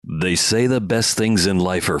They say the best things in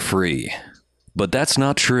life are free, but that's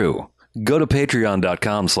not true. Go to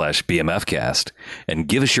patreon.com/bmfcast and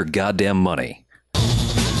give us your goddamn money.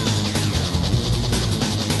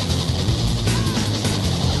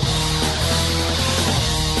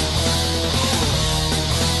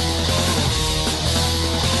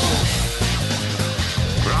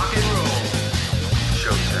 Rock and roll.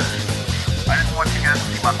 Showtime. I just want you guys to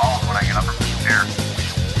see my balls when I get up from the chair.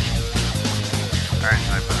 Alright,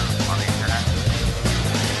 so I put it on the internet.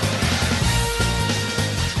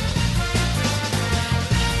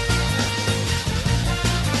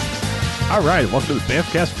 All right, welcome to the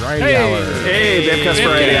Bamfcast Variety Hour. Hey, Bamfcast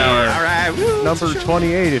Variety Hour. All right, woo, Number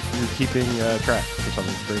 28 if you're keeping track for some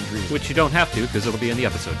strange reason. Which you don't have to, because it'll be in the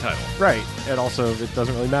episode title. Right, and also it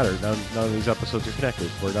doesn't really matter. None of these episodes are connected.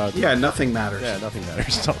 We're not. Yeah, nothing matters. Yeah, nothing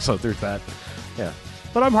matters. So there's that. Yeah,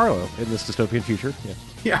 but I'm Harlow in this dystopian future. Yeah.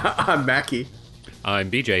 Yeah, I'm Mackie. I'm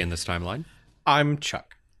BJ in this timeline. I'm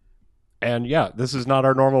Chuck. And yeah, this is not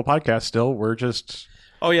our normal podcast. Still, we're just.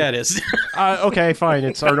 Oh, yeah, it is. Okay, fine.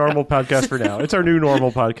 It's our normal podcast for now. It's our new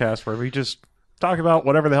normal podcast where we just talk about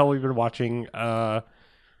whatever the hell we've been watching. I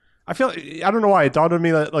don't know why it dawned on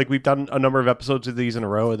me that like we've done a number of episodes of these in a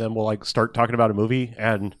row, and then we'll like start talking about a movie,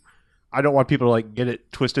 and I don't want people to like get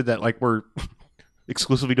it twisted that like we're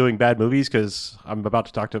exclusively doing bad movies, because I'm about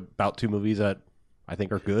to talk about two movies that I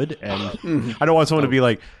think are good, and I don't want someone to be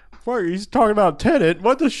like, "Why he's talking about Tenet?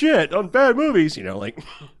 What the shit on bad movies?" You know, like.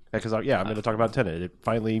 Because I'm going to talk about Tenet. It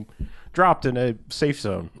finally dropped in a safe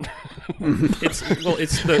zone. It's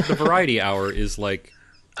the variety hour is like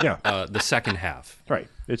Yeah, the second half. right.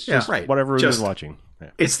 It's Yeah, just right. whatever we've Just- been watching. Yeah.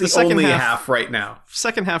 It's the second only half. half right now.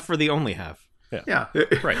 Second half for the only half. Yeah,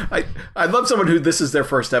 Right. I love someone who this is their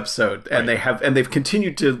first episode, and they've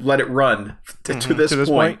continued to let it run to this To this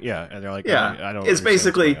point. point, yeah, and they're like, Yeah, I don't. it's understand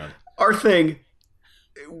basically what's going our thing.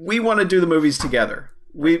 We want to do the movies together.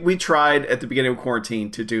 We tried at the beginning of quarantine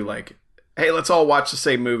to do like, hey, let's all watch the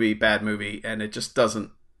same movie, bad movie, and it just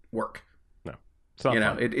doesn't work. on. It's not You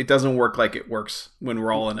know, fun. it doesn't work like it works when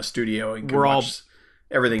we're all in a studio and can We're all watch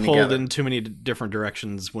everything Pulled together. in too many different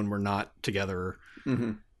directions when we're not together.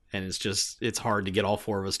 Mhm. And it's hard to get all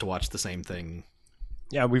four of us to watch the same thing.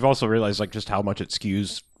 Yeah, we've also realized like just how much it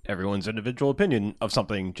skews everyone's individual opinion of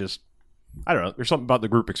something. Just I don't know. There's something about the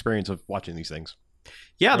group experience of watching these things.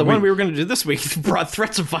 Yeah, the one we were going to do this week brought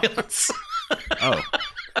threats of violence. Oh,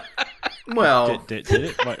 Well, did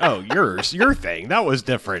it? Like, oh, your thing. That was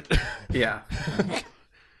different. yeah.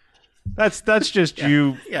 That's just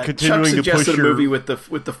you Yeah, continuing Chuck to push suggested a your movie with the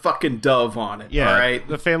fucking dove on it. Yeah, all right.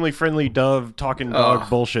 the family-friendly dove talking dog Ugh.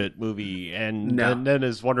 bullshit movie, and No. then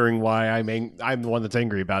is wondering why I'm the one that's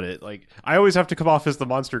angry about it. Like, I always have to come off as the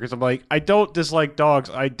monster because I'm like, I don't dislike dogs.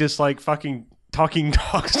 I dislike fucking talking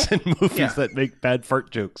dogs in movies Yeah. that make bad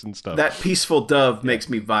fart jokes and stuff. That peaceful dove makes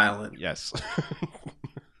me violent. Yes.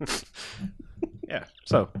 Yeah.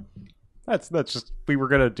 So that's just we were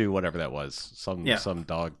gonna do whatever that was. Some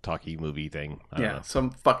dog talky movie thing. I don't Yeah, know. some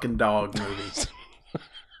fucking dog movie.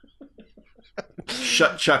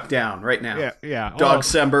 Shut Chuck down right now. Yeah. Yeah. Dog Well,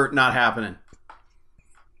 Sember, not happening.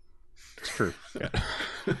 it's true. Yeah.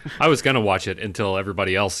 I was gonna watch it until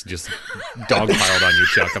everybody else just dogpiled on you,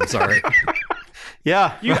 Chuck. I'm sorry.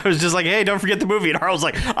 Yeah, I was just like, hey, don't forget the movie. And Harl's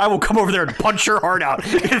like, I will come over there and punch your heart out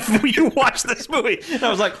if you watch this movie. And I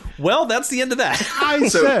was like, well, that's the end of that. I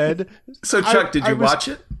So- said. So Chuck, did I you was- watch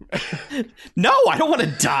it? No, I don't want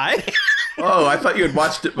to die. Oh, I thought you had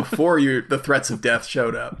watched it before the threats of death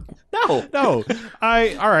showed up. No. No,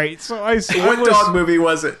 all right. So I What was, dog movie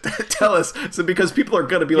was it? Tell us. So because people are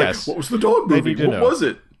going to be Yes. like, what was the dog They movie? need to What know. was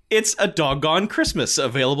it? It's A Doggone Christmas,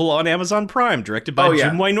 available on Amazon Prime, directed by Oh, yeah.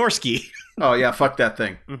 Jim Wynorski. Oh yeah, fuck that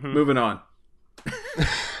thing. Moving on.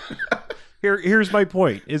 Here's my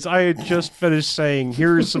point: is I had just finished saying,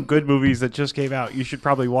 here's some good movies that just came out. You should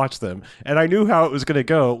probably watch them, and I knew how it was going to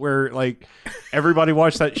go. Where like everybody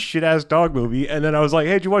watched that shit ass dog movie, and then I was like,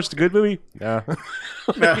 hey, did you watch the good movie? Yeah,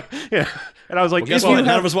 Yeah. yeah. And I was like, Guess if what? you None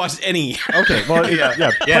have- of us watched any. okay, well, yeah,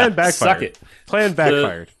 plan backfired. suck it. Plan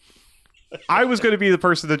backfired. I was going to be the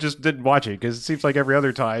person that just didn't watch it because it seems like every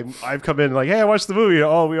other time I've come in like, hey, I watched the movie.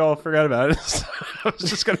 Oh, we all forgot about it. So I was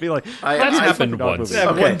just going to be like, That's I happened fucking dog once. movie. At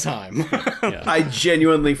Okay. one time. I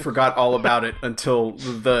genuinely forgot all about it until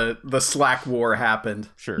the Slack war happened.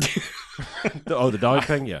 Sure. The dog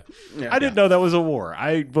thing? Yeah. Yeah. I didn't know that was a war.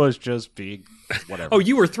 I was just being whatever. Oh,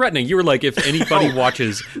 you were threatening. You were like, if anybody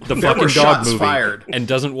watches the There fucking were dog shots movie fired. and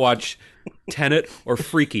doesn't watch Tenet or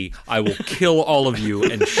Freaky, I will kill all of you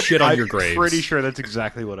and shit on I'm your graves. pretty sure that's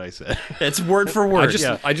exactly what I said. It's word for word.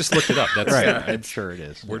 I just looked it up. That's Right. I'm sure it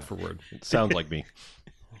is. word for word. It sounds like me.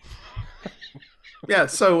 Yeah.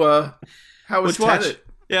 So, how was Which watch? Tenet?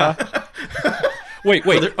 Yeah. Wait.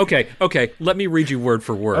 Okay. Let me read you word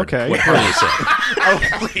for word Okay. what Harley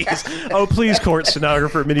said. Oh, please, court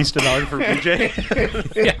stenographer, mini stenographer, BJ.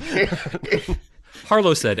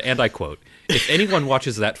 Harlow said, and I quote, "If anyone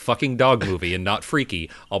watches that fucking dog movie and not Freaky,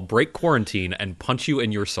 I'll break quarantine and punch you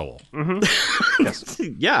in your soul."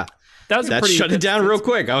 Yeah. That Shut it down real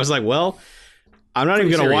quick. I was like, well, I'm not even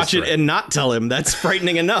Pretty going to watch serious it threat. and not tell him. That's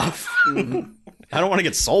frightening enough. I don't want to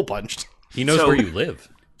get soul punched. He knows So- where you live.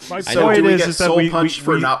 My So, point do we is get that soul we punched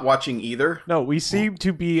for we- not watching either? No, we seem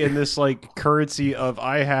to be in this like currency of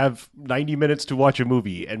I have 90 minutes to watch a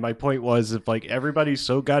movie, and my point was if like everybody's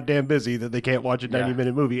so goddamn busy that they can't watch a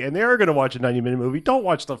 90-minute movie, and they are going to watch a 90-minute movie, don't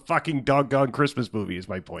watch the fucking doggone Christmas movie. Is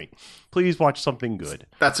my point. Please watch something good.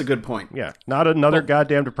 That's a good point. Yeah, not another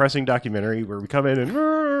goddamn depressing documentary where we come in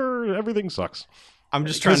and everything sucks. I'm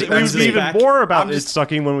just trying Because to it ease was us even back. more about I'm it just,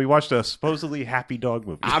 sucking when we watched a supposedly happy dog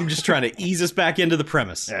movie. I'm just trying to ease us back into the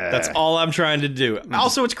premise. That's all I'm trying to do.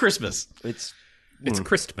 Also, it's Christmas. It's It's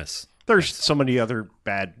Christmas. there's so many other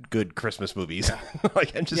bad good Christmas movies.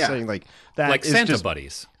 Like I'm just Yeah. saying, like that Like is Santa just,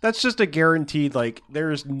 Buddies. That's just a guaranteed. Like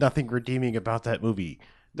there's nothing redeeming about that movie.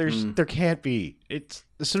 There can't be. It's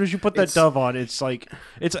as soon as you put that dove on, it's like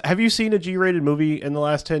it's. Have you seen a G-rated movie in the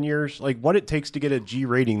last 10 years? Like what it takes to get a G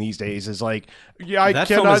rating these days is like, yeah, I That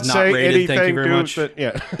film cannot is not say rated, anything. thank you very to much. that-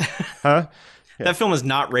 yeah, huh? That film is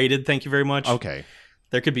not rated. Thank you very much. Okay,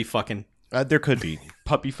 There could be fucking. there could be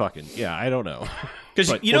puppy fucking. Yeah, I don't know.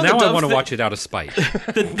 Because you know Well, now the I Dove want to thing- watch it out of spite.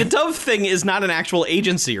 the Dove thing is not an actual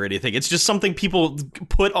agency or anything. It's just something people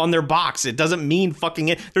put on their box. It doesn't mean fucking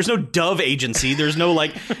it. There's no Dove agency. There's no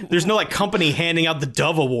like company handing out the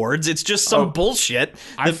Dove awards. It's just some bullshit.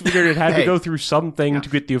 I figured it had to Hey. go through something to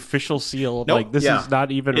get the official seal. Nope. Like this Yeah. is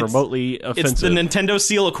not even It's- remotely It's the offensive. Nintendo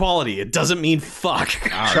seal of quality. It doesn't mean fuck.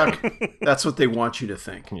 Chuck, that's what they want you to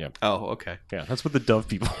think. yeah, Oh, okay. yeah, that's what the Dove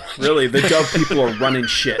people. Really, the Dove people are running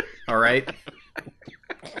shit. All right,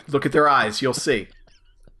 look at their eyes. You'll see.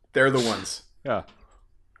 They're the ones. Yeah.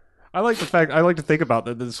 I like to think about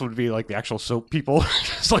that this would be like the actual soap people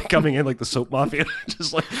just like coming in like the soap mafia.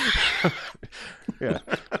 Just like yeah.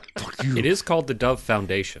 Fuck you. It is called the Dove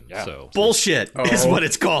Foundation. So Bullshit is what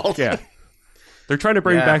it's called. Yeah. They're trying to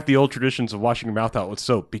bring Yeah. back the old traditions of washing your mouth out with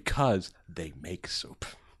soap because they make soap.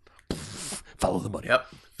 Follow the money. Yep.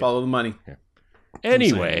 Follow the money.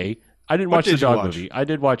 Anyway, I didn't What watch the did you dog watch? movie. I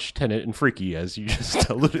did watch Tenet and Freaky, as you just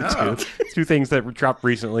alluded to. Two things that were dropped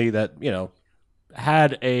recently that,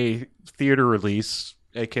 had a theater release,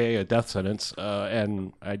 aka a death sentence,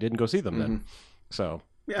 and I didn't go see them then. So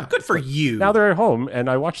Yeah. Good for you. now they're at home, and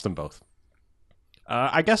I watched them both.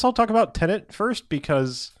 I guess I'll talk about Tenet first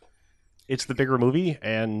because it's the bigger movie,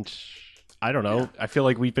 and I don't know. I feel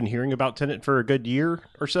like we've been hearing about Tenet for a good year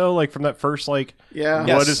or so, like from that first, like, Yeah.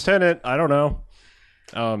 what is Tenet? I don't know.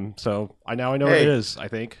 So I know what Hey. it is, I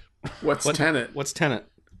think. What's Tenet? What's Tenet?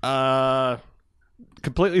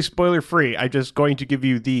 Completely spoiler free. I'm just going to give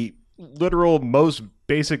you the literal most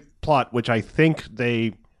basic plot, which I think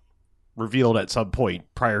they revealed at some point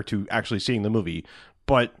prior to actually seeing the movie.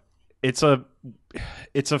 But it's a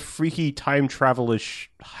freaky time travel-ish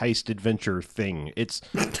heist adventure thing. It's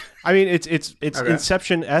Okay.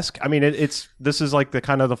 Inception-esque. I mean, this is like the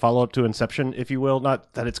kind of the follow-up to Inception, if you will.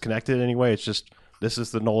 Not that it's connected in any way. It's just this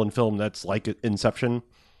is the Nolan film that's like Inception.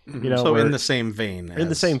 So where- in the same vein. in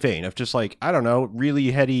the same vein of just like, I don't know, really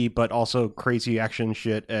heady but also crazy action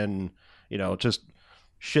shit, and just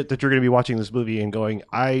shit that you're going to be watching this movie and going,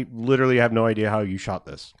 I literally have no idea how you shot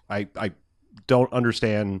this. I don't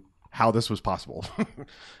understand how this was possible.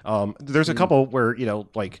 There's a couple where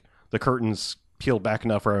like the curtains peeled back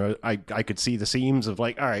enough where I could see the seams of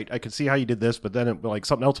like, all right, I could see how you did this, but then it, like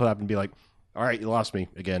something else would happen and be like, all right, you lost me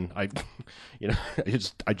again. I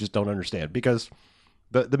just don't understand, because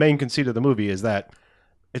the main conceit of the movie is that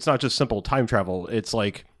it's not just simple time travel. It's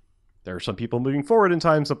like there are some people moving forward in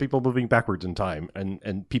time, some people moving backwards in time,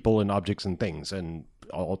 and people and objects and things, and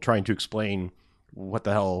all trying to explain what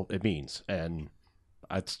the hell it means. And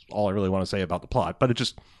that's all I really want to say about the plot. But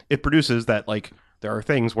it produces that, like, there are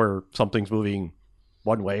things where something's moving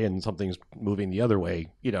one way and something's moving the other way,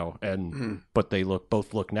 but they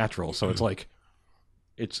both look natural. So it's like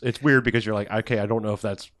it's weird because you're like, okay, I don't know if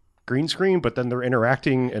that's green screen, but then they're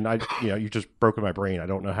interacting, and you just broken my brain. I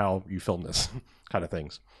don't know how you film this kind of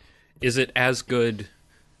things. is it as good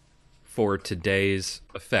for today's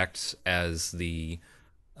effects as the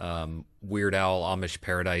Weird Al Amish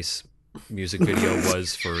Paradise music video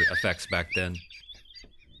was for effects back then?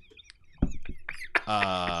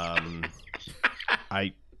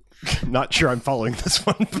 not sure I'm following this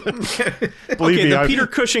one. But believe Okay, me, the Peter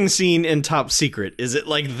Cushing scene in Top Secret, is it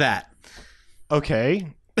like that? Okay.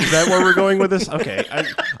 Is that where we're going with this? Okay.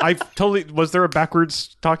 I totally... Was there a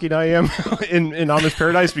backwards talking I am in Amish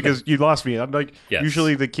Paradise? Because you lost me. I'm like Yes.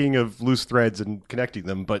 usually the king of loose threads and connecting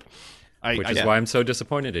them, but... Which is why I'm so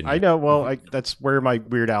disappointed in you. I know. Well, that's where my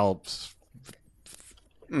Weird Al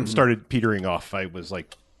started petering off. I was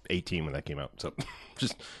like 18 when that came out. So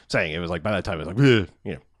just saying, it was like by that time, it was like, "Ugh,"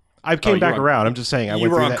 you know. I came back around. I'm just saying. I You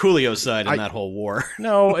went were through on that. Coolio's side in that whole war.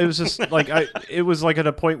 No, it was just like it was like at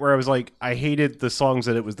a point where I was like, I hated the songs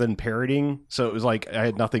that it was then parodying. So it was like I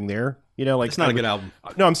had nothing there. You know, like It's not a good album.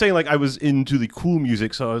 No, I'm saying like I was into the cool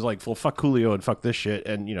music, so I was like, well, fuck Coolio and fuck this shit,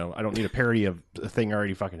 and you know, I don't need a parody of a thing I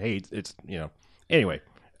already fucking hate. It's you know, anyway,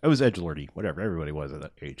 I was edgelordy, whatever. Everybody was at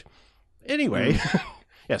that age. Anyway,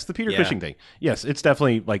 yes, the Peter Cushing thing. Yes, it's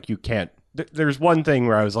definitely like you can't. There's one thing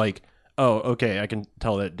where I was like, oh, okay, I can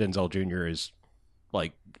tell that Denzel Jr. is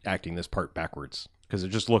like acting this part backwards because it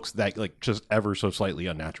just looks that like just ever so slightly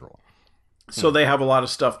unnatural. So they have a lot of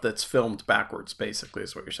stuff that's filmed backwards, basically,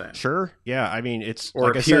 is what you're saying. Sure, yeah. I mean, it's Or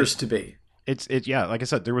like appears I said, to be. It's yeah. Like I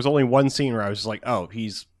said, there was only one scene where I was just like, oh,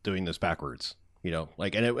 he's doing this backwards. You know,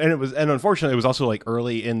 like and it was unfortunately it was also like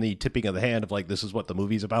early in the tipping of the hand of like this is what the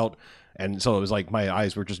movie's about, and so it was like my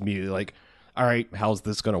eyes were just immediately like, all right, how's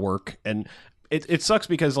this gonna work? And it sucks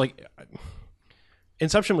because like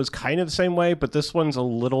Inception was kind of the same way, but this one's a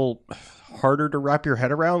little harder to wrap your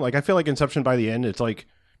head around. Like I feel like Inception by the end, it's like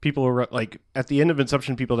people were like at the end of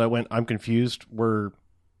Inception, people that went, I'm confused, were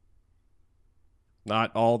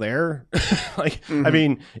not all there. Like, I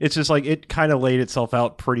mean, it's just like it kind of laid itself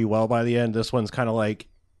out pretty well by the end. This one's kind of like,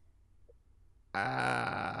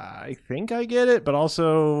 I think I get it, but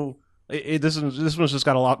also this one's just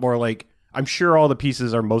got a lot more like, I'm sure all the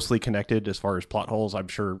pieces are mostly connected as far as plot holes. I'm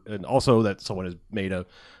sure, and also that someone has made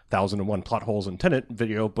 1,001 plot holes in Tenet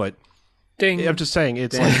video, but Ding. I'm just saying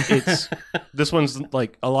it's like it's this one's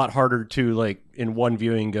like a lot harder to like in one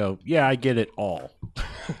viewing go, yeah, I get it all.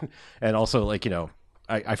 And also like, you know,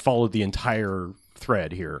 I followed the entire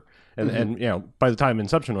thread here. And you know, by the time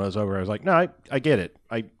Inception was over, I was like, no, I get it.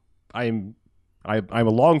 I'm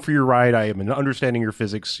along for your ride. I am understanding your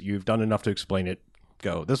physics. You've done enough to explain it.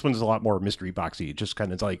 Go. This one's a lot more mystery boxy. It just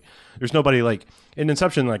kind of like there's nobody like in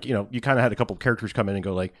Inception, like, you know, you kind of had a couple characters come in and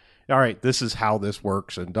go like, all right, this is how this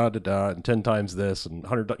works and da da da and 10 times this and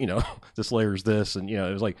 100, you know, this layer's this, and you know,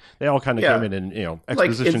 it was like they all kind of came in and, you know,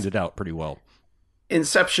 expositioned it out pretty well.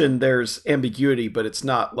 Inception, there's ambiguity, but it's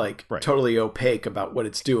not like Right. totally opaque about what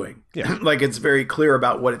it's doing. Yeah. Like it's very clear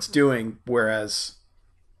about what it's doing, whereas,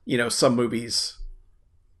 you know, some movies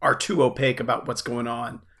are too opaque about what's going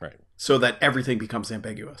on, Right. so that everything becomes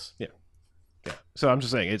ambiguous. Yeah. So I'm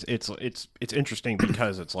just saying it's interesting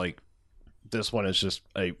because it's like this one is just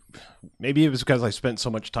maybe it was because I spent so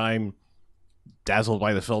much time dazzled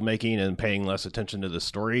by the filmmaking and paying less attention to the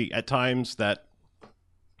story at times that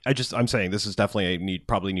I'm saying this is definitely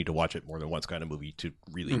probably need to watch it more than once kind of movie to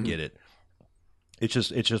really get it. It's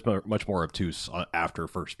just much more obtuse after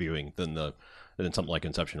first viewing than something like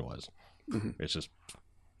Inception was. It's just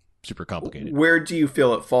super complicated. Where do you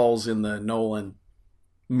feel it falls in the Nolan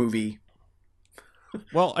movie?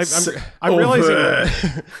 Well, I'm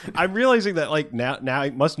realizing I'm realizing that like now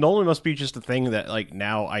Nolan must be just a thing that like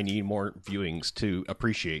now I need more viewings to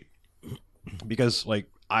appreciate, because like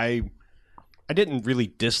I didn't really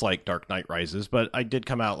dislike Dark Knight Rises, but I did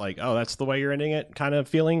come out like, oh, that's the way you're ending it kind of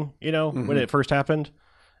feeling, you know, when it first happened.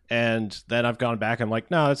 And then I've gone back and I'm like,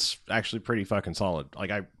 no, it's actually pretty fucking solid.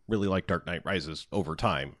 Like I really like Dark Knight Rises over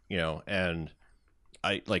time, you know, and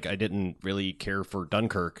I didn't really care for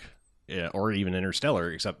Dunkirk or even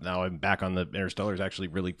Interstellar, except now I'm back on the Interstellar is actually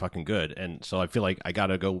really fucking good. And so I feel like I got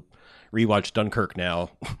to go rewatch Dunkirk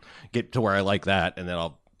now, get to where I like that, and then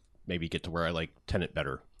I'll maybe get to where I like Tenet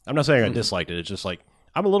better. I'm not saying I disliked it. It's just like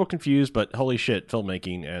I'm a little confused, but holy shit,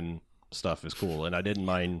 filmmaking and stuff is cool. And I didn't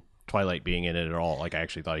mind Twilight being in it at all. Like I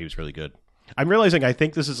actually thought he was really good. I'm realizing I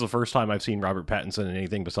think this is the first time I've seen Robert Pattinson in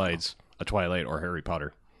anything besides a Twilight or Harry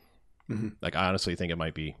Potter. Like I honestly think it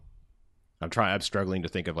might be. I'm struggling to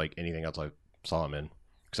think of like anything else I saw him in,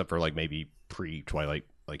 except for like maybe pre-Twilight,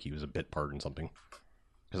 like he was a bit part in something.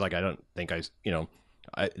 Because like I don't think I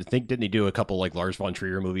think didn't he do a couple like Lars von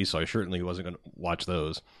Trier movies? So I certainly wasn't going to watch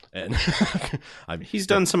those. And He's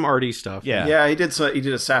done some arty stuff. yeah, Yeah, he did a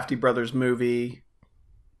Safdie Brothers movie.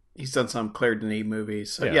 He's done some Claire Denis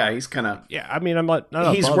movies. So yeah, he's kind of... yeah. I mean, I'm not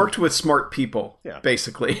He's above- worked with smart people,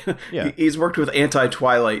 basically. Yeah. He's worked with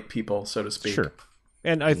anti-Twilight people, so to speak. Sure.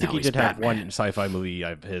 And I think Now he he's did have Batman. one sci-fi movie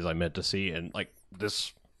I meant to see, and like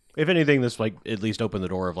this If anything, this like at least opened the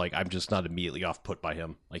door of like I'm just not immediately off put by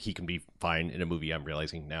him. Like he can be fine in a movie. I'm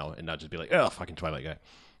realizing now, and not just be like, oh, fucking Twilight guy.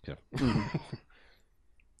 So.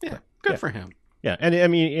 Yeah, good for him. Yeah, and I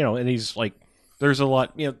mean, and he's like, there's a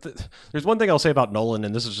lot. There's one thing I'll say about Nolan,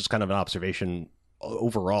 and this is just kind of an observation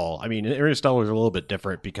overall. I mean, Interstellar is a little bit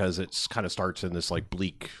different because it's kind of starts in this like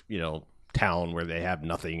bleak, town where they have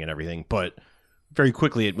nothing and everything, but very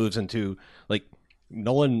quickly it moves into like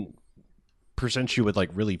Nolan presents you with like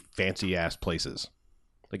really fancy ass places.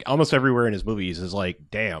 Like almost everywhere in his movies is like,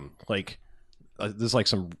 damn, like there's like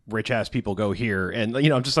some rich ass people go here, and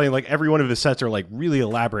I'm just saying like every one of his sets are like really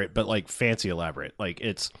elaborate, but like fancy elaborate. Like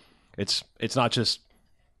it's not just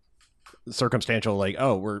circumstantial. Like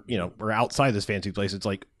we're outside this fancy place. It's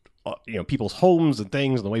like people's homes and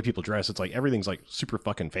things and the way people dress. It's like everything's like super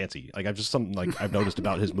fucking fancy. Like I've just something like I've noticed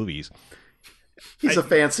about his movies. He's a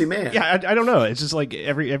fancy man. Yeah, I don't know. It's just like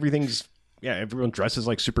everything's. Yeah, everyone dresses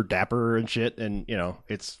like super dapper and shit, and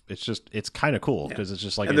it's kind of cool because it's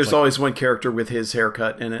just like. And there's always one character with his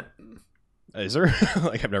haircut in it. Is there?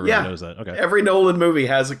 Like I've never really noticed that. Okay. Every Nolan movie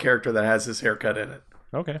has a character that has his haircut in it.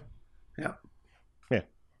 Okay. Yeah. Yeah,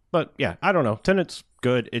 but yeah, I don't know. Tenet's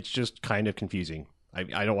good. It's just kind of confusing.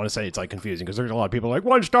 I don't want to say it's like confusing because there's a lot of people like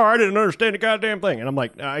 1 star. I didn't understand the goddamn thing, and I'm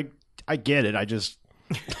like, I get it. I just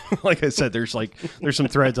like I said, there's some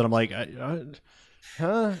threads that I'm like.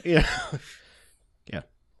 Huh? Yeah, yeah.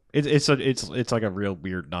 It's like a real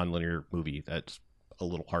weird nonlinear movie that's a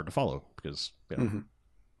little hard to follow because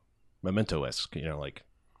Memento-esque. Like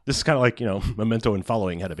this is kind of like Memento and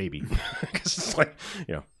Following had a baby because it's like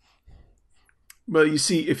Well, you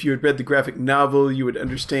see, if you had read the graphic novel, you would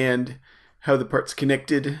understand how the parts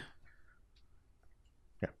connected.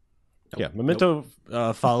 Yeah, Memento,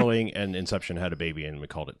 Following, and Inception had a baby, and we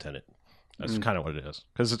called it Tenet. That's kind of what it is.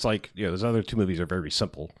 Because it's like, those other two movies are very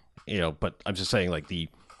simple, but I'm just saying, like, the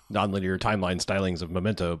nonlinear timeline stylings of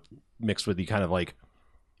Memento mixed with the kind of, like,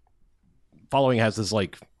 Following has this,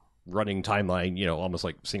 like, running timeline, almost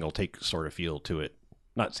like single take sort of feel to it.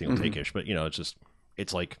 Not single take-ish, but,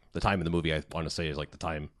 it's like the time of the movie, I want to say, is like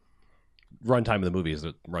the run time of the movie is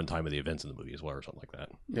the run time of the events in the movie as well, or something like that.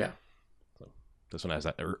 Yeah. So this one has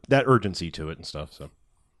that urgency to it and stuff, so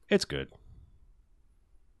it's good.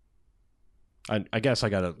 I guess I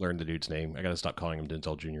gotta learn the dude's name. I gotta stop calling him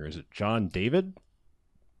Denzel Jr. Is it John David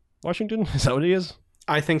Washington? Is that what he is?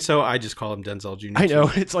 I think so. I just call him Denzel Jr. I know.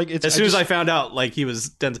 It's like as soon as I found out like he was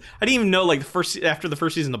Denzel, I didn't even know like after the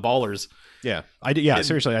first season of Ballers. Yeah, I did. Yeah,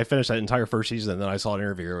 seriously, I finished that entire first season, and then I saw an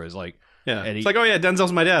interview where it was like, it's like, oh yeah,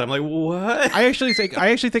 Denzel's my dad. I'm like, what? I actually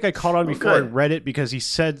think I caught on before I read it because he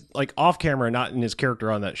said like off camera, not in his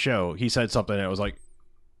character on that show. He said something, and it was like.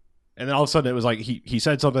 And then all of a sudden it was like he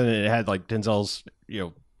said something and it had like Denzel's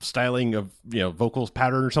styling of vocals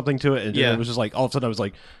pattern or something to it, and it was just like all of a sudden I was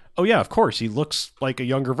like, oh yeah, of course he looks like a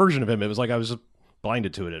younger version of him. It was like I was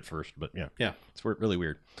blinded to it at first, but yeah, it's really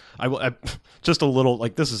weird. I just a little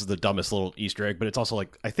like this is the dumbest little Easter egg, but it's also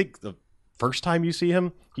like I think the first time you see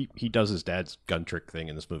him, he does his dad's gun trick thing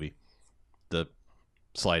in this movie, the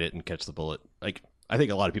slide it and catch the bullet. Like I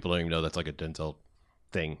think a lot of people don't even know that's like a Denzel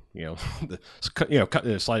thing,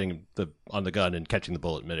 sliding on the gun and catching the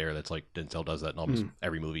bullet midair. That's like Denzel does that in almost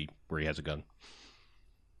every movie where he has a gun,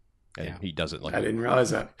 and he does it like I didn't realize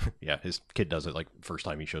that. Yeah, his kid does it like first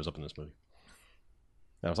time he shows up in this movie.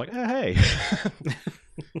 And I was like, hey.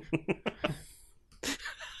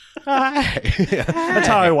 Hi. Yeah, that's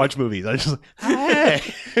how I watch movies. I just hey.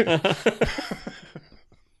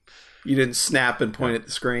 You didn't snap and point at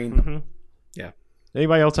the screen. Mm-hmm. Yeah.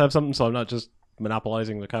 Anybody else have something? So I'm not just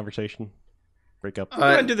monopolizing the conversation. Break up. Go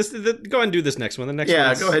ahead and do this. Go ahead and do this next one. The next one.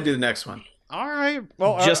 Yeah, go ahead and do the next one. All right.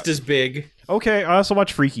 Well, just as big. Okay. I also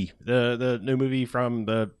watched Freaky, the new movie from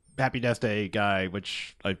the Happy Death Day guy,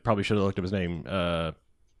 which I probably should have looked up his name.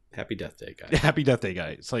 Happy Death Day guy. Happy Death Day guy.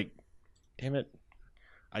 It's like, damn it.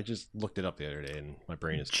 I just looked it up the other day and my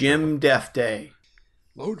brain is Jim Death Day.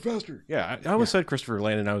 Load faster. Yeah, I almost said Christopher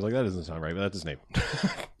Landon. I was like, that doesn't sound right, but that's his name.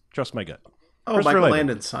 Trust my gut. Oh, Michael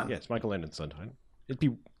Landon's son. Yeah, it's Michael Landon's son. It'd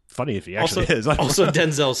be funny if he actually is. Also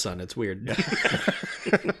Denzel's son. It's weird.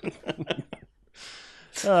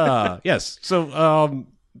 Yes. So,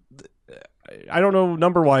 I don't know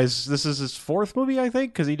number-wise. This is his fourth movie, I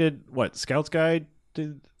think, because he did, Scout's Guide?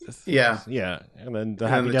 Yeah. Yeah. And then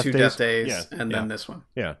the two Death Days. Yeah. And then this one.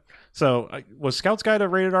 Yeah. So, was Scout's Guide a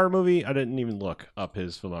rated R movie? I didn't even look up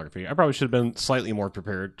his filmography. I probably should have been slightly more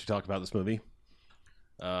prepared to talk about this movie.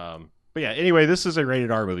 But yeah, anyway, this is a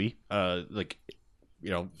rated R movie.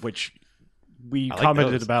 Which we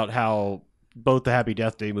commented about how both the Happy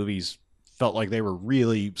Death Day movies felt like they were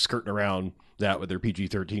really skirting around that with their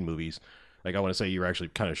PG-13 movies. Like, I want to say you were actually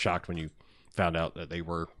kind of shocked when you found out that they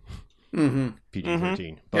were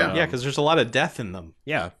PG-13. But, Yeah, because there's a lot of death in them.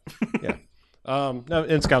 yeah. No,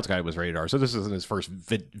 and Scout's Guide was rated R, so this isn't his first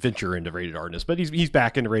venture into rated R-ness, but he's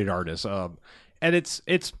back into rated R-ness. And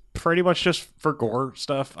it's pretty much just for gore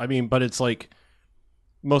stuff. I mean, but it's like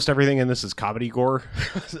most everything in this is comedy gore.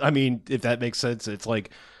 I mean, if that makes sense, it's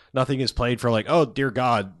like nothing is played for like, oh dear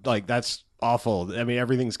God, like that's awful. I mean,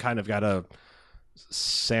 everything's kind of got a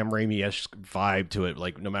Sam Raimi-esque vibe to it.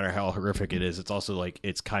 Like, no matter how horrific it is, it's also like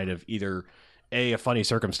it's kind of either a funny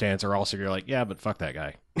circumstance, or also you're like, yeah, but fuck that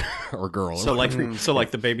guy or girl. So like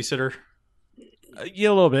the babysitter, yeah,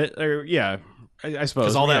 a little bit, or yeah, I suppose,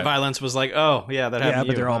 because all yeah. that violence was like, oh yeah, that happened. Yeah, to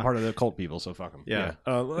but you, they're all huh? part of the cult people, so fuck them. Yeah.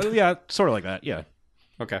 Yeah, sort of like that. Yeah,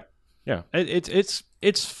 Okay. yeah.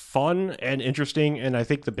 It's fun and interesting, and I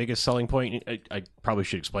think the biggest selling point, I probably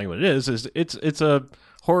should explain what it is it's a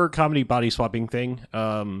horror comedy body swapping thing.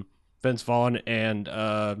 Vince Vaughn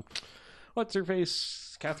and what's her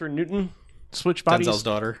face, Catherine Newton, switch bodies. Denzel's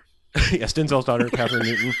daughter. Yes, Denzel's daughter, Catherine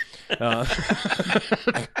Newton.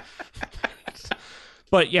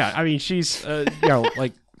 But yeah, I mean, she's,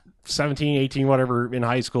 like 17, 18, whatever, in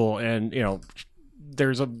high school. And,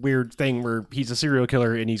 there's a weird thing where he's a serial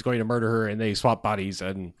killer and he's going to murder her, and they swap bodies.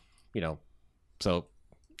 And, so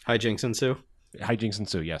Hijinks ensue. hijinks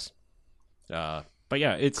ensue, yes. But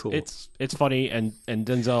yeah, it's Cool. it's funny, and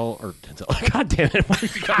Denzel, God damn it, why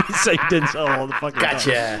you got me say Denzel all the fucking time?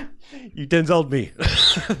 Gotcha. You Denzel'd me.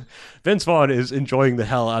 Vince Vaughn is enjoying the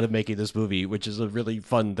hell out of making this movie, which is a really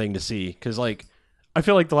fun thing to see. Because, like, I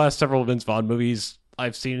feel like the last several Vince Vaughn movies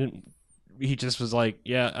I've seen, he just was like,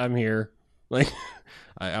 yeah, I'm here. Like,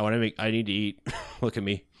 I need to eat. Look at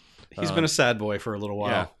me. He's been a sad boy for a little while.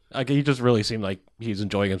 Yeah. Like, he just really seemed like he's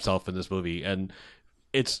enjoying himself in this movie. And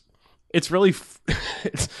it's really,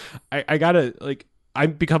 I gotta, like,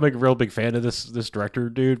 I'm becoming a real big fan of this director,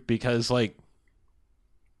 dude, because, like,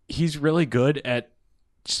 he's really good at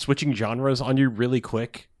switching genres on you really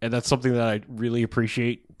quick, and that's something that I really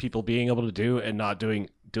appreciate people being able to do, and not doing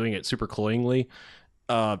it super cloyingly.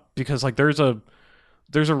 Because, like, there's a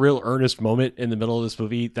real earnest moment in the middle of this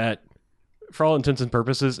movie that, for all intents and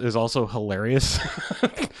purposes, is also hilarious.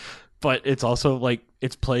 But it's also, like,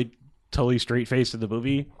 it's played totally straight faced in the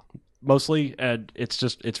movie mostly, and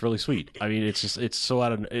it's really sweet. I mean, it's so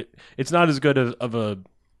out of it. It's not as good of a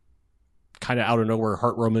kind of out of nowhere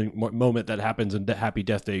heart-warming moment that happens in Happy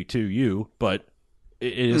Death Day to you, but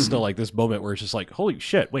it is still like this moment where it's just like, holy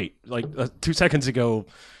shit, wait, like 2 seconds ago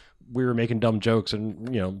we were making dumb jokes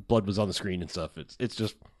and blood was on the screen and stuff.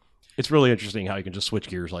 It's really interesting how you can just switch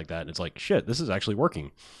gears like that, and it's like, shit, this is actually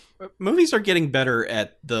working. Movies are getting better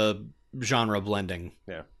at the genre blending.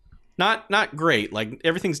 Yeah. Not great. Like,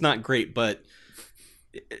 everything's not great, but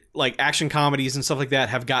like action comedies and stuff like that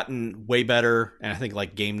have gotten way better, and I think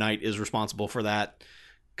like Game Night is responsible for that,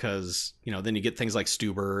 because then you get things like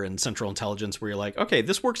Stuber and Central Intelligence where you're like, okay,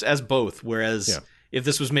 this works as both, whereas if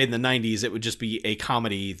this was made in the 90s, it would just be a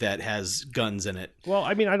comedy that has guns in it. Well,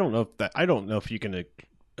 I mean, I don't know if you can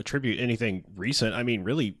attribute anything recent. I mean,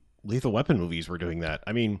 really, Lethal Weapon movies were doing that.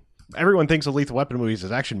 I mean, everyone thinks of Lethal Weapon movies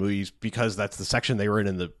as action movies because that's the section they were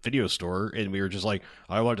in the video store, and we were just like,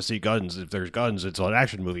 I want to see guns. If there's guns, it's an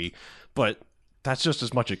action movie. But that's just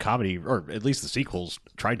as much a comedy, or at least the sequels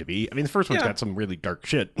tried to be. I mean, the first one's got some really dark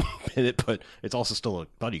shit in it, but it's also still a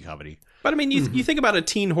buddy comedy. But I mean, you think about a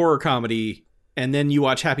teen horror comedy, and then you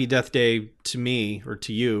watch Happy Death Day to me, or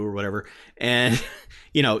to you, or whatever, and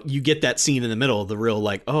you get that scene in the middle, the real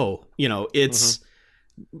like, oh, it's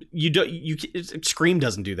Scream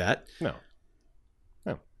doesn't do that. No.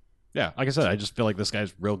 Yeah, like I said, I just feel like this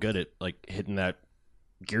guy's real good at like hitting that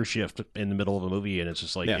gear shift in the middle of a movie, and it's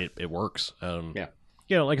just like it works. Like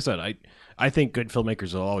I said, I think good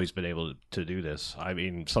filmmakers have always been able to do this. I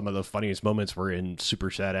mean, some of the funniest moments were in super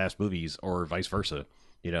sad ass movies, or vice versa.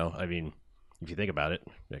 I mean, if you think about it,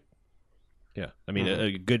 I mean,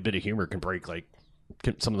 a good bit of humor can break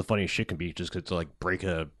some of the funniest shit can be just to like break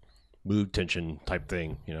a mood tension type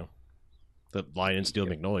thing. The Lion and Steel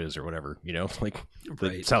Magnolias or whatever, like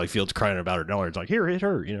Right. Sally Field's crying about her daughter. It's like, here, hit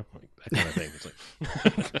her, like that kind of thing.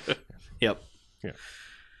 It's like, Yep. yeah.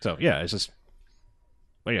 So yeah, it's just,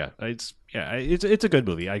 but it's a good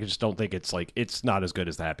movie. I just don't think it's not as good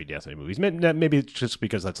as the Happy Death Day movies. Maybe it's just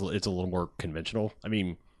because it's a little more conventional. I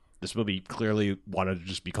mean, this movie clearly wanted to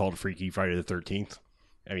just be called Freaky Friday the 13th.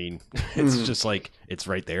 I mean, it's just like, it's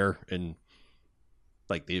right there, and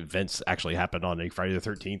like the events actually happened on a Friday the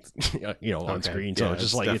 13th, on screen. So it's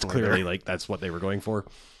just like, it's clearly like that's what they were going for.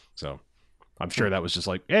 So I'm sure that was just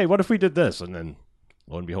like, hey, what if we did this? And then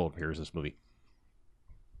lo and behold, here's this movie.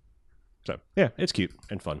 So yeah, it's cute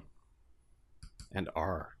and fun. And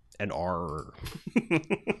R. and R.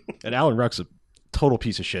 And Alan Ruck's a total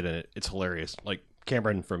piece of shit in it. It's hilarious. Like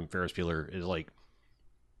Cameron from Ferris Bueller is like,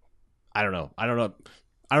 I don't know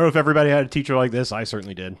if everybody had a teacher like this. I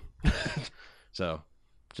certainly did. So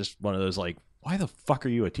just one of those like, why the fuck are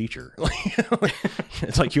you a teacher?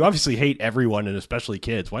 It's like, you obviously hate everyone and especially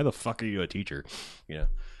kids. Why the fuck are you a teacher? You know?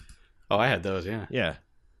 Oh, I had those, yeah. Yeah.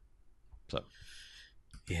 So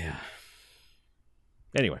Yeah.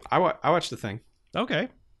 anyway, I watched The Thing. okay.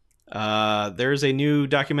 There's a new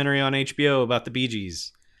documentary on HBO about the Bee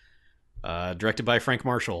Gees, directed by Frank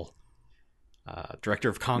Marshall, director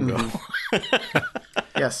of Congo.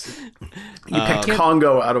 Yes. You picked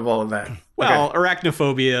Congo out of all of that. Well,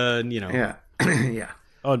 arachnophobia and, Yeah. Yeah.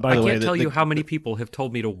 Oh, and by I the way, can't tell you how many people have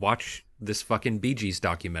told me to watch this fucking Bee Gees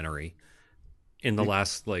documentary in the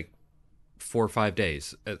last, like, 4 or 5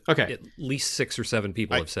 days. Okay. At least 6 or 7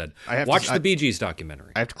 people have said, I have to- watch the Bee Gees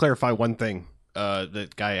documentary. I have to clarify one thing.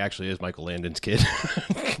 That guy actually is Michael Landon's kid.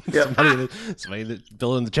 Yep. somebody that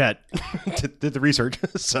Bill in the chat did the research.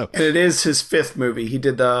 So, And it is his 5th movie. He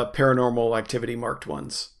did the Paranormal Activity marked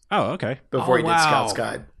ones oh, okay, before he did wow. Scout's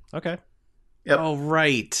Guide. okay, Yep. Oh,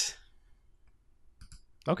 right.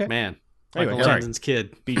 okay. Man. Anyway, Michael sorry. Landon's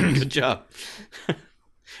kid. Good job.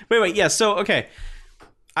 Wait. Yeah, so, okay.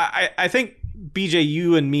 I think, BJ,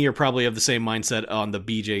 you and me are probably of the same mindset on the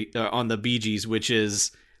Bee Gees, which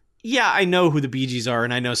is, yeah, I know who the Bee Gees are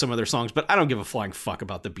and I know some of their songs, but I don't give a flying fuck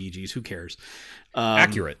about the Bee Gees. Who cares?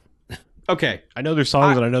 Accurate. Okay. I know their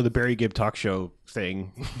songs and I know the Barry Gibb talk show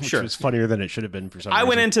thing, which Sure. was funnier than it should have been for some I reason.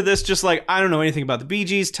 went into this just like, I don't know anything about the Bee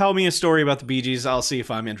Gees. Tell me a story about the Bee Gees. I'll see if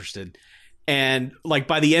I'm interested. And like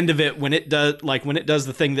by the end of it, when it does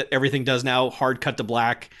the thing that everything does now, hard cut to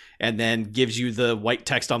black, and then gives you the white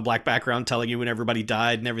text on black background telling you when everybody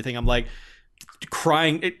died and everything, I'm like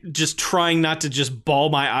crying, just trying not to just bawl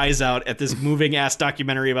my eyes out at this moving ass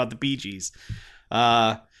documentary about the Bee Gees.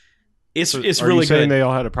 It's Are really you saying good. they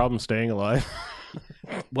all had a problem staying alive?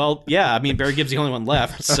 Well, yeah, I mean Barry Gibb's the only one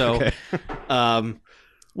left, so Okay.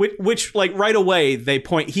 which like right away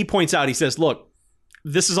he points out, he says, look,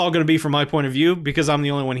 this is all going to be from my point of view because I'm the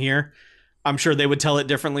only one here. I'm sure they would tell it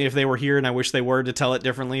differently if they were here, and I wish they were to tell it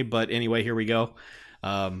differently, but anyway, here we go.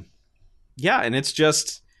 Yeah, and it's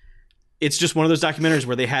just one of those documentaries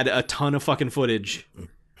where they had a ton of fucking footage,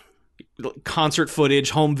 concert footage,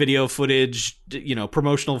 home video footage,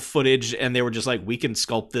 promotional footage, and they were just like, we can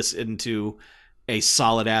sculpt this into a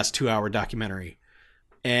solid ass 2-hour documentary.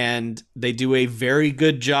 And they do a very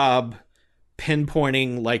good job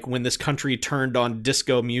pinpointing like when this country turned on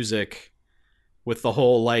disco music with the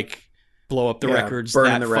whole like blow up the records, burn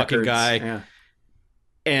that the fucking records. guy. Yeah.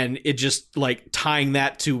 And it just like tying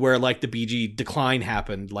that to where like the Bee Gees decline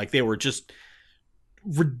happened. Like they were just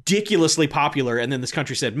ridiculously popular. And then this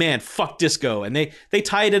country said, man, fuck disco. And they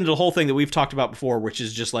tie it into the whole thing that we've talked about before, which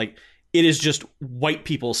is just like, it is just white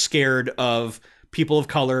people scared of people of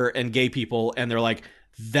color and gay people. And they're like,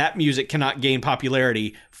 that music cannot gain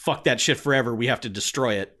popularity. Fuck that shit forever. We have to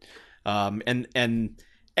destroy it.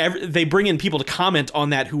 They bring in people to comment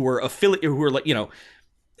on that who were like,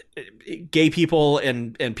 gay people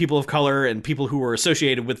and people of color and people who were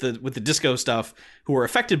associated with the disco stuff who were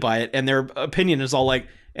affected by it. And their opinion is all like,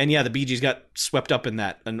 and yeah, the Bee Gees got swept up in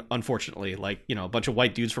that. And unfortunately, like, a bunch of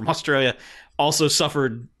white dudes from Australia also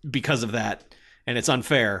suffered because of that. And it's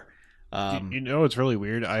unfair. It's really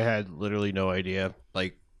weird. I had literally no idea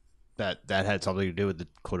like that had something to do with the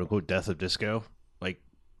quote unquote death of disco, like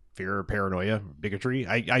fear or paranoia, bigotry.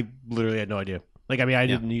 I literally had no idea. Like, I mean, I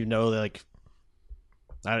didn't even know that, like,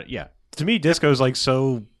 to me, disco is like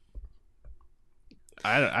so.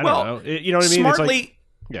 I don't know. You know what I mean? Smartly,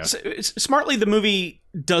 it's like, smartly, the movie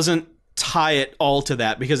doesn't tie it all to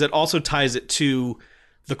that because it also ties it to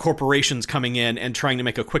the corporations coming in and trying to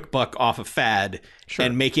make a quick buck off of fad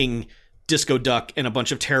and making Disco Duck and a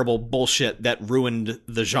bunch of terrible bullshit that ruined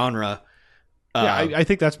the genre. I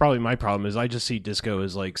think that's probably my problem. Is I just see disco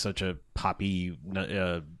as like such a poppy,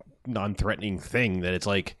 non-threatening thing that it's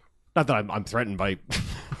like, not that I'm threatened by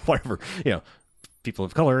whatever, people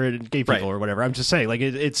of color and gay people or whatever. I'm just saying, like,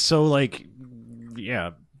 it's so like,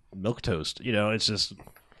 milquetoast. It's just.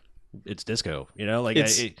 It's disco, like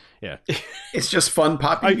It's just fun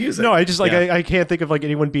poppy music. No, I just like I can't think of like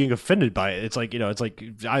anyone being offended by it. It's like it's like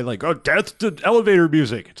I like death to elevator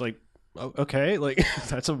music. It's like okay, like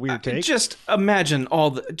that's a weird take. Just imagine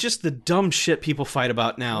all the dumb shit people fight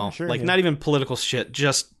about now. Not even political shit,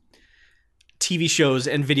 just TV shows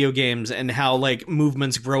and video games and how like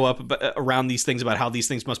movements grow up around these things about how these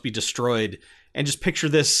things must be destroyed. And just picture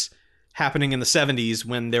this happening in the 70s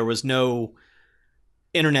when there was no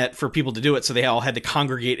internet for people to do it, so they all had to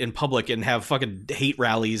congregate in public and have fucking hate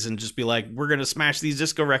rallies and just be like, we're gonna smash these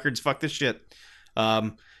disco records, fuck this shit.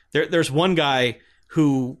 There's one guy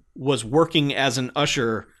who was working as an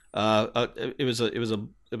usher. It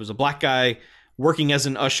was a black guy working as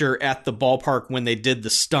an usher at the ballpark when they did the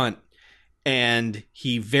stunt, and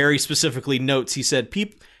he very specifically notes, he said,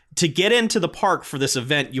 to get into the park for this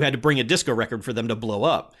event, you had to bring a disco record for them to blow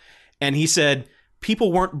up. And he said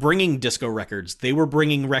people weren't bringing disco records, they were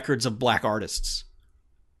bringing records of black artists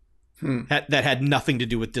that had nothing to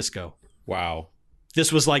do with disco. Wow.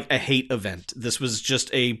 This was like a hate event. This was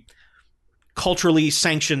just a culturally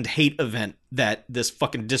sanctioned hate event that this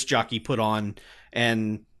fucking disc jockey put on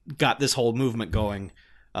and got this whole movement going.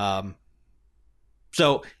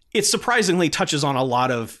 So it surprisingly touches on a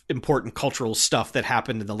lot of important cultural stuff that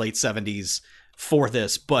happened in the late 70s for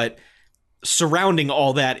this, but surrounding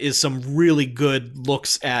all that is some really good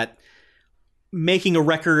looks at making a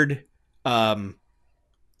record,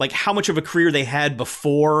 like how much of a career they had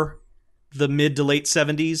before the mid to late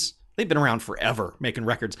 70s. They've been around forever making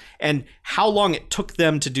records, and how long it took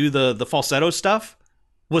them to do the falsetto stuff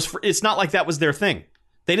it's not like that was their thing.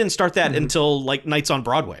 They didn't start that until like Nights on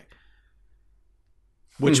Broadway,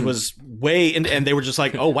 which was way, and they were just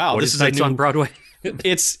like, oh wow, What this is is a Nights new, on Broadway?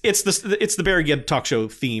 it's the Barry Gibb talk show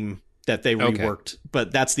theme that they reworked,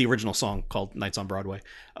 but that's the original song called Nights on Broadway.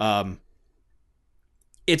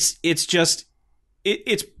 It's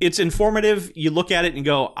informative. You look at it and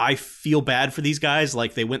go, I feel bad for these guys.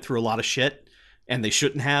 Like they went through a lot of shit and they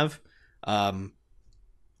shouldn't have.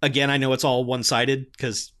 Again, I know it's all one-sided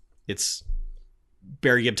because it's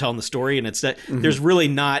Barry Gibb telling the story, and it's that there's really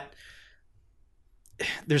not,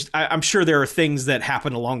 I'm sure there are things that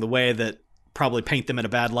happen along the way that probably paint them in a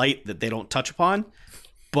bad light that they don't touch upon,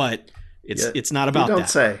 but it's not about you don't that.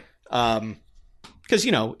 say. Because,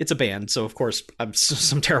 you know, it's a band, so of course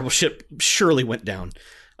some terrible shit surely went down.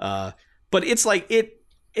 But it's like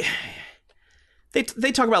they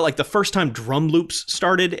talk about like the first time drum loops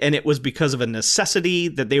started, and it was because of a necessity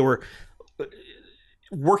that they were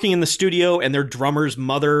working in the studio, and their drummer's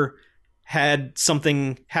mother had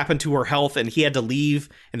something happen to her health, and he had to leave,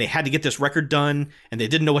 and they had to get this record done, and they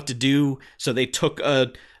didn't know what to do, so they took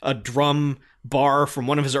a drum bar from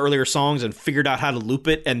one of his earlier songs and figured out how to loop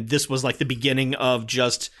it, and this was like the beginning of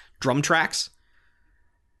just drum tracks,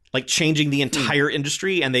 like changing the entire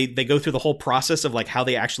industry. And they go through the whole process of like how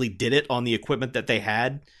they actually did it on the equipment that they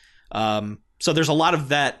had. So there's a lot of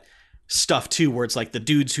that stuff too, where it's like the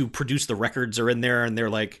dudes who produce the records are in there and they're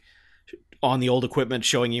like on the old equipment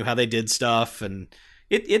showing you how they did stuff, and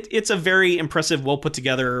it's a very impressive, well put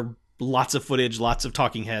together, lots of footage, lots of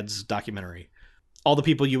talking heads documentary. All the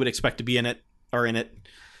people you would expect to be in it are in it,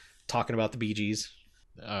 talking about the Bee Gees.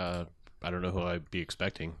 I don't know who I'd be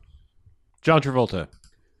expecting. John Travolta.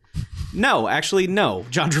 No, actually, no.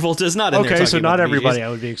 John Travolta is not in there. Okay, so talking about not the Bee everybody Gees. I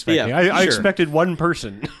would be expecting. Yeah, I sure. expected one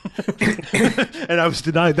person, and I was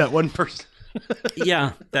denied that one person.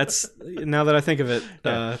 Yeah, that's, now that I think of it,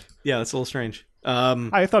 yeah, that's a little strange.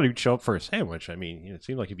 I thought he'd show up for a sandwich. I mean, it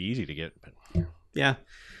seemed like it'd be easy to get. But Yeah.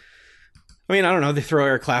 I mean, I don't know. They throw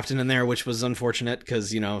Eric Clapton in there, which was unfortunate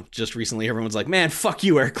because, you know, just recently everyone's like, man, fuck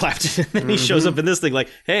you, Eric Clapton. And then he shows up in this thing like,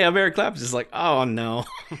 hey, I'm Eric Clapton. It's like, oh, no.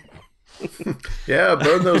 Yeah,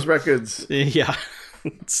 burn those records. Yeah.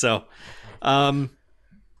 So,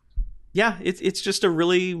 yeah, it's just a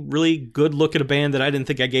really, really good look at a band that I didn't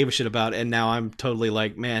think I gave a shit about. And now I'm totally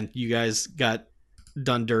like, man, you guys got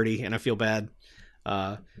done dirty and I feel bad.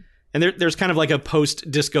 And there's kind of like a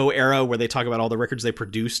post-disco era where they talk about all the records they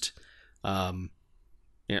produced. You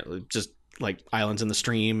know, just like Islands in the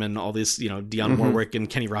Stream and all this, you know, Dionne Warwick and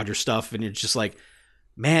Kenny Rogers stuff. And it's just like,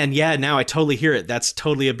 man, yeah, now I totally hear it. That's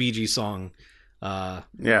totally a Bee Gees song.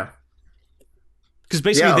 Yeah. Because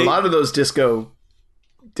basically a lot of those disco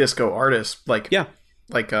artists, like yeah,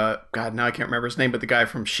 God, now I can't remember his name, but the guy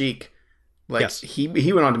from Chic, like Yes. he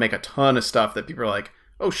went on to make a ton of stuff that people are like,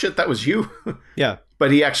 oh shit, that was you. yeah,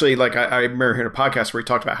 But he actually, like, I remember hearing a podcast where he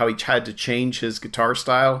talked about how he had to change his guitar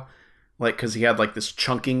style, like, because he had like this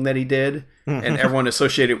chunking that he did, and everyone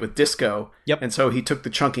associated it with disco. Yep. And so he took the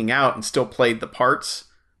chunking out and still played the parts,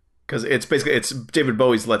 because it's David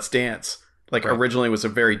Bowie's "Let's Dance." Like, originally was a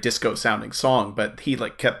very disco sounding song, but he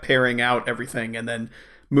like kept pairing out everything and then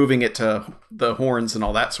moving it to the horns and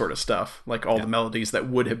all that sort of stuff, like all the melodies that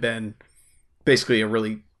would have been basically a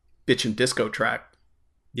really bitchin' disco track.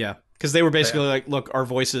 yeah. Because they were basically like, look, our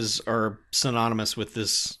voices are synonymous with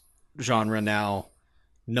this genre now.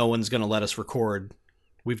 No one's going to let us record.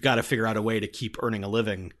 We've got to figure out a way to keep earning a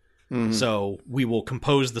living. So we will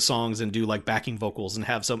compose the songs and do like backing vocals and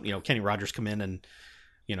have some, you know, Kenny Rogers come in and,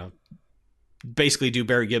 you know, basically do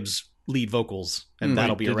Barry Gibbs lead vocals, and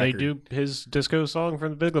that'll be a Did they record. do his disco song from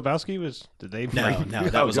The Big Lebowski? Did they? No,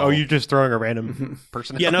 that was Oh, all. you're just throwing a random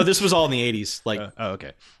person. Yeah, no, this was all in the 80s. Like, Oh,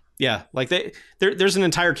 okay. yeah, like there's an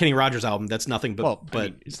entire Kenny Rogers album that's nothing but Well,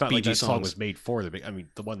 but it's not Bee like that Gees song songs. was made for the big. I mean,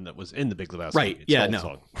 the one that was in The Big Lebowski. Right, It's yeah, the no.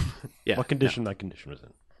 song. Yeah, What condition that condition was in?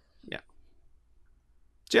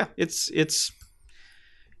 Yeah, it's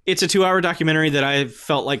a 2-hour documentary that I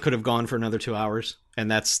felt like could have gone for another 2 hours, and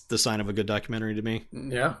that's the sign of a good documentary to me.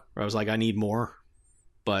 Yeah. Where I was like, I need more,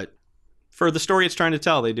 but for the story it's trying to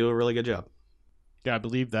tell, they do a really good job. Yeah, I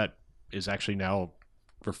believe that is actually now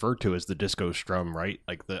referred to as the disco strum, right?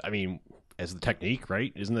 Like as the technique,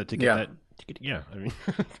 right? Isn't it to get Yeah. that? Yeah, I mean,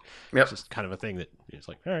 Yep. it's just kind of a thing that it's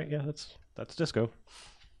like, all right, yeah, that's disco.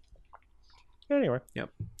 Anyway,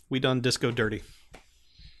 We done disco dirty.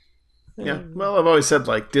 Yeah. Well, I've always said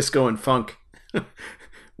like disco and funk.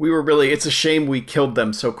 It's a shame we killed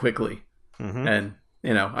them so quickly. Mm-hmm. And,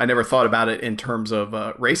 I never thought about it in terms of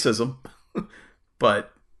racism,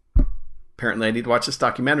 but apparently I need to watch this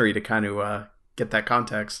documentary to kind of get that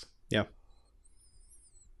context.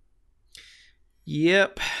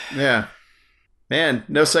 Yep. Yeah. Man,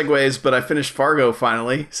 no segues, but I finished Fargo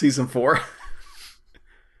finally, season 4.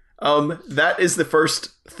 That is the first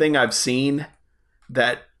thing I've seen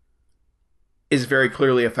that is very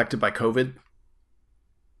clearly affected by COVID.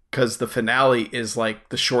 Because the finale is like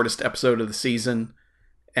the shortest episode of the season,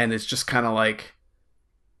 and it's just kind of like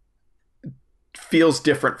feels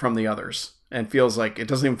different from the others, and feels like it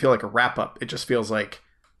doesn't even feel like a wrap up. It just feels like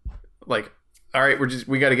all right,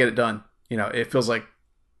 we got to get it done. It feels like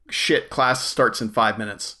shit. Class starts in 5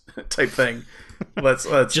 minutes type thing. Let's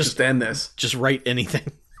just end this. Just write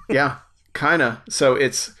anything. Yeah, kind of. So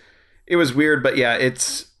it was weird, but yeah,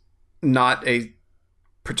 it's not a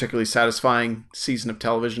particularly satisfying season of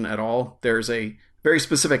television at all. There's a very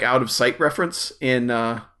specific out of sight reference in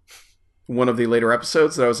one of the later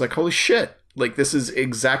episodes that I was like, holy shit, like this is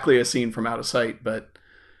exactly a scene from Out of Sight. But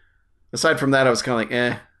aside from that, I was kind of like,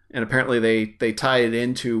 eh. And apparently they tie it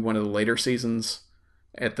into one of the later seasons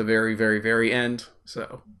at the very, very, very end.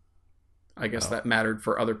 So I guess that mattered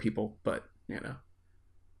for other people, but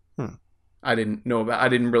I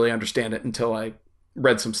didn't really understand it until I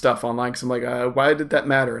read some stuff online, because I'm like, why did that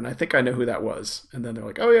matter? And I think I know who that was. And then they're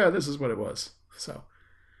like, oh yeah, this is what it was. So,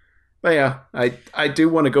 but yeah, I do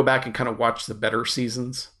want to go back and kind of watch the better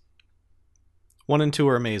seasons. 1 and 2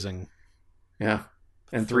 are amazing. Yeah.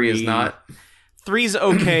 And 3 is not. 3's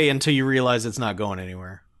okay until you realize it's not going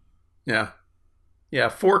anywhere. Yeah. Yeah.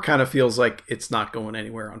 4 kind of feels like it's not going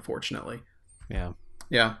anywhere, unfortunately. Yeah.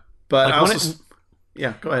 Yeah. But Like I when also,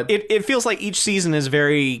 yeah, go ahead. It feels like each season is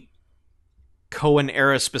very Coen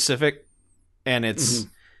era specific, and it's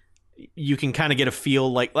you can kind of get a feel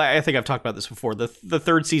like I think I've talked about this before. The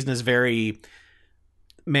third season is very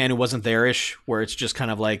Man Who Wasn't There-ish, where it's just kind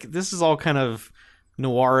of like this is all kind of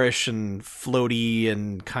noirish and floaty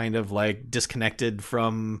and kind of like disconnected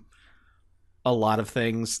from a lot of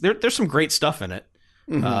things. There's some great stuff in it.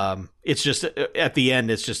 It's just at the end,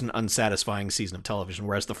 it's just an unsatisfying season of television.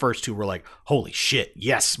 Whereas the first 2 were like, holy shit,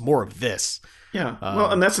 yes, more of this. Yeah. Well,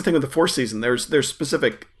 and that's the thing with the 4th season. There's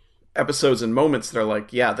specific episodes and moments that are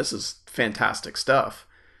like, yeah, this is fantastic stuff.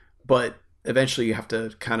 But eventually you have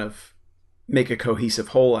to kind of make a cohesive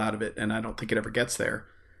whole out of it. And I don't think it ever gets there.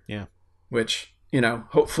 Yeah. Which,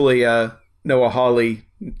 hopefully Noah Hawley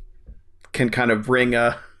can kind of bring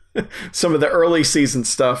some of the early season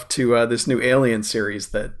stuff to this new Alien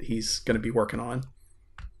series that he's going to be working on.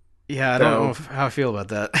 Yeah, I don't know how I feel about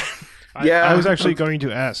that. I was actually going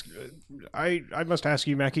to ask. I must ask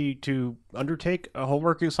you, Mackie, to undertake a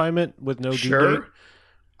homework assignment with no due date.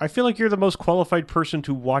 I feel like you're the most qualified person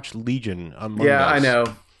to watch Legion among us. Yeah, I know.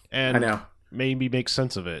 And I know. maybe make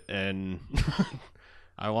sense of it. And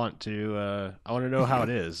I want to know how it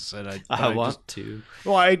is. And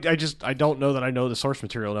I don't know that I know the source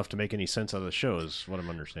material enough to make any sense out of the show, is what I'm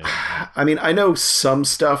understanding. I mean, I know some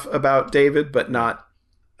stuff about David, but not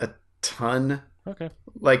a ton. Okay.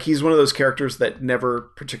 Like, he's one of those characters that never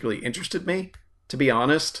particularly interested me, to be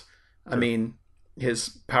honest. Sure. I mean, his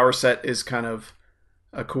power set is kind of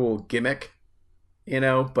a cool gimmick,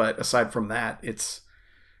 but aside from that,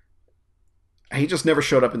 he just never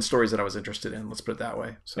showed up in stories that I was interested in. Let's put it that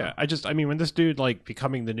way. So yeah, when this dude like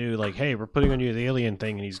becoming the new, like, hey, we're putting on you the alien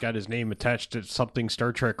thing, and he's got his name attached to something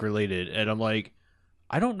Star Trek related, and I'm like,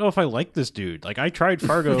 I don't know if I like this dude. Like, I tried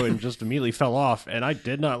Fargo and just immediately fell off, and I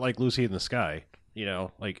did not like Lucy in the Sky.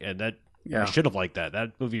 And that I should have liked that.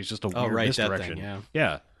 That movie is just a weird misdirection. That thing,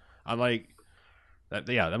 yeah. I'm like,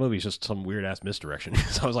 that movie is just some weird ass misdirection.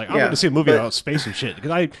 So I was like, I'm going to see a movie about space and shit,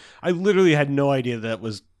 because I literally had no idea that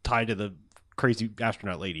was tied to the crazy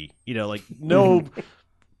astronaut lady. You know, like no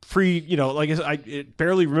you know, like I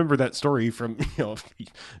barely remember that story from, you know,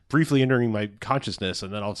 briefly entering my consciousness,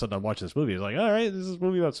 and then all of a sudden I'm watching this movie. I was like, all right, this is a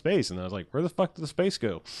movie about space, and I was like, where the fuck did the space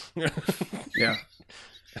go? Yeah.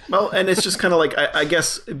 Well, and it's just kind of like, I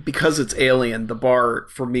guess because it's Alien, the bar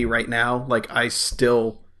for me right now, like I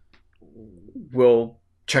still will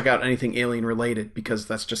check out anything Alien related because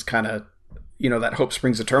that's just kind of, you know, that hope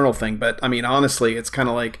springs eternal thing. But I mean, honestly, it's kind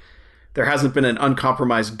of like there hasn't been an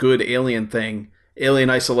uncompromised good Alien thing, Alien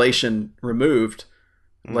Isolation removed,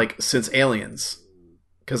 like since Aliens.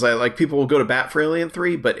 Because I like people will go to bat for Alien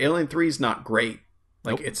 3, but Alien 3 is not great.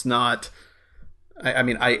 Like it's not. I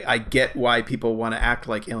mean, I get why people want to act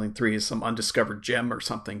like Alien 3 is some undiscovered gem or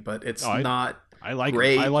something, but it's not. I like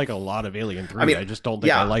great. I like a lot of Alien 3. I mean, I just don't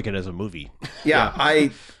think I like it as a movie. Yeah,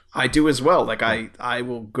 I do as well. Like I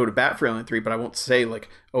will go to bat for Alien 3, but I won't say like,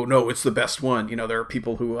 oh no, it's the best one. You know, there are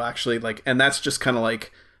people who actually like, and that's just kind of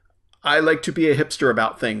like, I like to be a hipster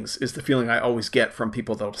about things is the feeling I always get from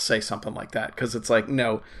people that'll say something like that. Cause it's like,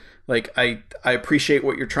 no, like I appreciate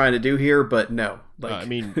what you're trying to do here, but no, like I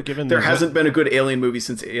mean, given there hasn't been a good Alien movie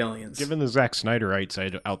since Aliens. Given the Zack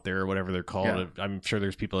Snyderites out there, or whatever they're called, I'm sure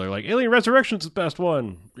there's people that are like, Alien Resurrection's the best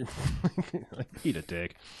one. Like, eat a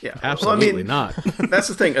dick. Yeah, Absolutely well, I mean, not. That's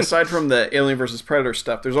the thing. Aside from the Alien versus Predator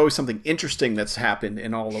stuff, there's always something interesting that's happened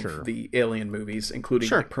in all of the Alien movies, including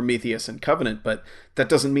like Prometheus and Covenant. But that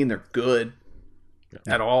doesn't mean they're good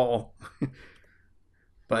at all.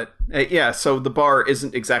 But yeah, so the bar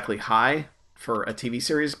isn't exactly high for a TV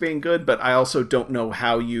series being good. But I also don't know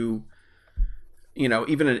how you know,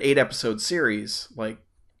 even an 8-episode series, like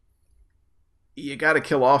you got to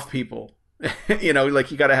kill off people. You know, like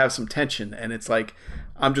you got to have some tension, and it's like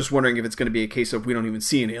I'm just wondering if it's going to be a case of we don't even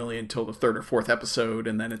see an alien until the 3rd or 4th episode,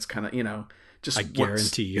 and then it's kind of, you know, just I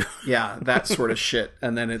guarantee you, yeah, that sort of shit,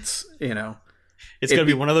 and then it's, you know, it's going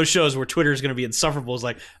to be one of those shows where Twitter is going to be insufferable. It's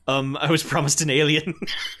like, I was promised an alien.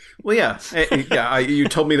 Well, yeah, you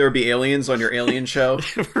told me there would be aliens on your Alien show,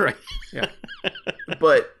 Right? Yeah,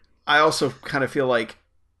 but I also kind of feel like,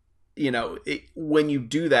 you know, when you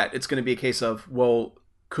do that, it's going to be a case of, well,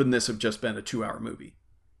 couldn't this have just been a 2-hour movie?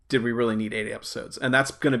 Did we really need 80 episodes? And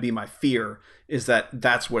that's going to be my fear, is that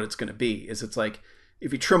that's what it's going to be. Is it's like,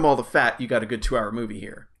 if you trim all the fat, you got a good 2-hour movie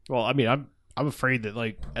here. Well, I mean, I'm afraid that,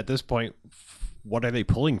 like, at this point, what are they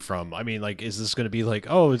pulling from? I mean, like, is this going to be like,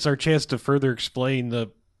 oh, it's our chance to further explain the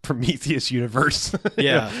Prometheus universe?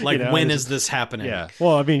 Yeah, like, you know, when is this happening? Yeah.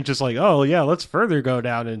 Well, I mean, just like, oh, yeah, let's further go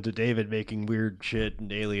down into David making weird shit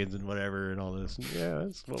and aliens and whatever and all this. Yeah,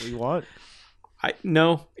 that's what we want.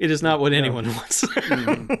 No, it is not what anyone wants.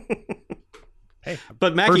 Hey,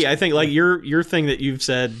 but Mackie, I think like your thing that you've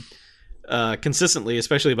said consistently,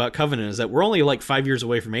 especially about Covenant, is that we're only like 5 years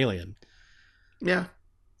away from Alien. Yeah.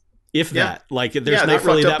 If that, like, there's they not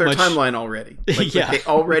really fucked up that their much timeline already. Like, Yeah.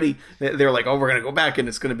 they're like, oh, we're gonna go back and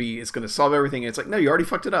it's gonna solve everything. And it's like, no, you already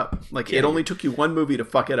fucked it up. Like, it only took you one movie to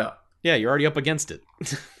fuck it up. Yeah, you're already up against it.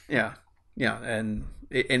 Yeah, and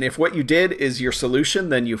if what you did is your solution,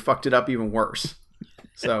 then you fucked it up even worse.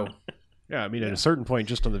 So, yeah, I mean, at a certain point,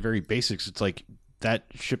 just on the very basics, it's like that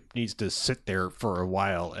ship needs to sit there for a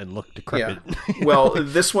while and look decrepit. yeah. Well,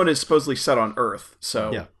 this one is supposedly set on Earth,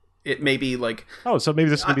 so Yeah. it may be like, Oh, so maybe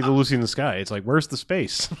this is gonna be the Lucy in the Sky. It's like, where's the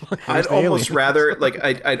space? I'd almost rather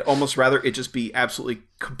it just be absolutely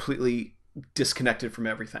completely disconnected from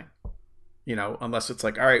everything. You know, unless it's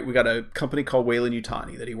like, all right, we got a company called Weyland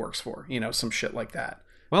Yutani that he works for. You know, some shit like that.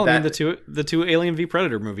 Well, I mean, the two Alien v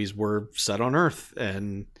Predator movies were set on Earth,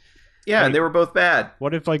 and Yeah, and they were both bad.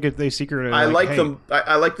 What if like if they secretly? I like hey, them.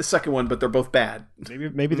 I like the second one, but they're both bad.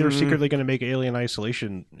 Maybe they're secretly going to make Alien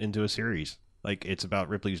Isolation into a series. Like it's about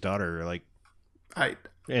Ripley's daughter, like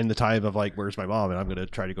in the time of like, where's my mom? And I'm going to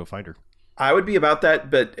try to go find her. I would be about that,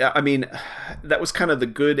 but I mean, that was kind of the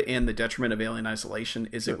good and the detriment of Alien Isolation.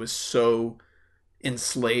 Is it was so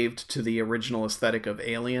enslaved to the original aesthetic of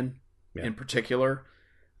Alien, in particular,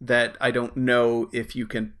 that I don't know if you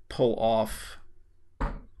can pull off.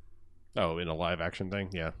 Oh, in a live action thing,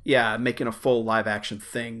 yeah. Yeah, making a full live action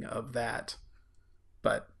thing of that.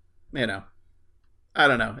 But, you know, I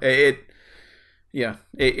don't know. If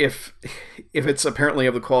it's apparently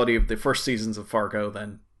of the quality of the first seasons of Fargo,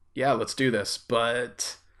 then yeah, let's do this.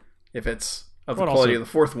 But if it's of the quality of the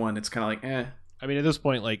fourth one, it's kind of like, eh. I mean, at this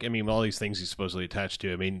point, like, I mean, all these things he's supposedly attached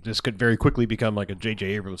to, I mean, this could very quickly become like a J.J.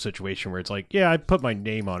 Abrams situation where it's like, yeah, I put my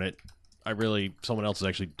name on it. Someone else is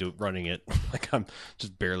actually running it. Like, I'm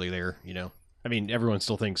just barely there, you know? I mean, everyone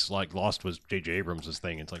still thinks, like, Lost was J.J. Abrams'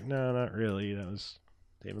 thing. It's like, no, not really. That was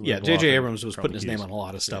David Yeah, Lindelof J.J. and Abrams was Charlie putting his name Hughes. on a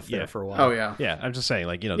lot of stuff Yeah. there for a while. Oh yeah, Yeah, I'm just saying,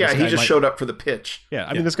 like, you know, yeah. this He guy just might- showed up for the pitch. Yeah,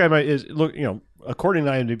 I mean, this guy might is look, you know, according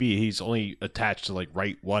to IMDb, he's only attached to like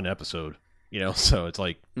write one episode. You know, so it's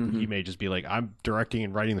like he may just be like, I'm directing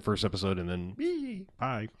and writing the first episode, and then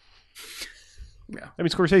bye. Yeah. I mean,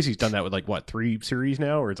 Scorsese's done that with like what 3 series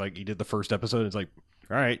now, where it's like he did the first episode. And it's like,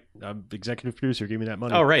 all right, I'm executive producer, give me that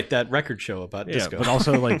money. Oh, right, that record show about yeah, disco. but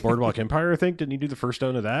also like Boardwalk Empire. I think didn't he do the first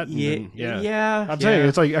one of that? And then- yeah. I'm saying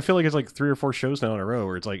it's like I feel like it's like 3 or 4 shows now in a row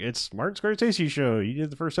where it's like it's Martin Scorsese's show. He did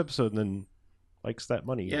the first episode and then likes that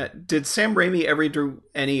money. Yeah. Did Sam Raimi ever do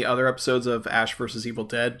any other episodes of Ash versus Evil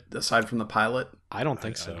Dead aside from the pilot? I don't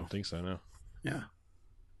think I so. don't think so. No. Yeah.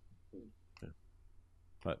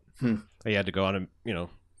 But Hmm. he had to go on and, you know,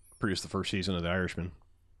 produce the first season of The Irishman.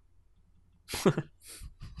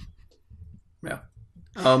 Yeah.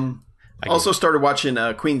 I Also started watching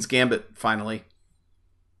Queen's Gambit finally.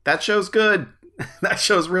 That show's good. That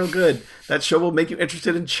show's real good. That show will make you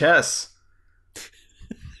interested in chess.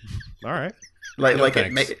 All right. Like No, like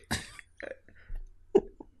thanks.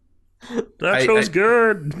 That I- show's I-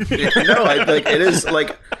 good. no, like it is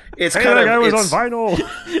like it's Hey, kind that of guy was on it's- vinyl.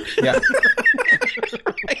 Yeah.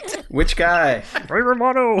 Which guy? Ray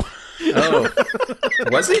Romano. Oh,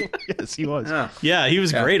 was he? Yes, he was. Oh, Yeah, he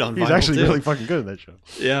was Yeah. great on He's vinyl, actually too. really fucking good in that show.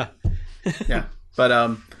 Yeah. yeah.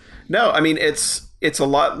 But no, I mean it's a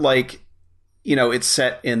lot like, you know, it's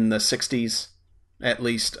set in the 60s, at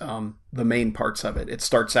least the main parts of it. It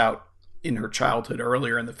starts out in her childhood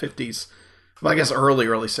earlier in the 50s. Well, I guess early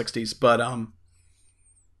 60s, but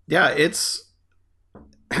yeah, it's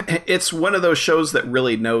one of those shows that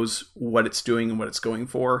really knows what it's doing and what it's going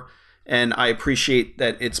for. And I appreciate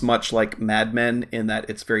that it's much like Mad Men in that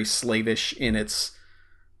it's very slavish in its,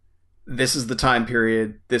 this is the time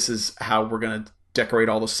period, this is how we're going to decorate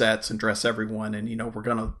all the sets and dress everyone, and, you know, we're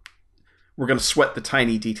going to sweat the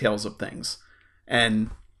tiny details of things. And,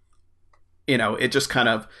 you know, it just kind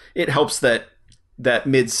of, it helps that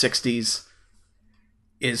mid 60s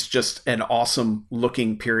is just an awesome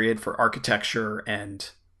looking period for architecture and,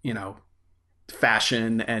 you know,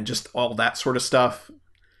 fashion and just all that sort of stuff.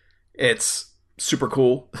 It's super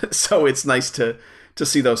cool. So it's nice to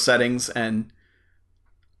see those settings. And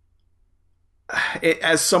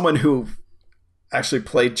as someone who actually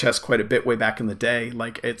played chess quite a bit way back in the day,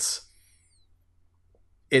 like it's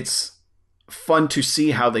fun to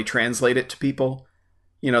see how they translate it to people.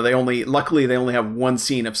 You know, luckily they only have one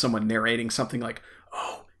scene of someone narrating something like,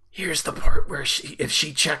 oh, here's the part where if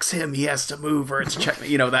she checks him, he has to move, or it's check,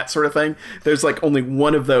 you know, that sort of thing. There's like only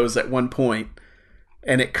one of those at one point,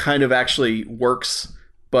 and it kind of actually works.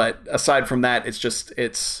 But aside from that, it's just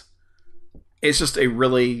a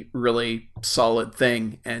really, really solid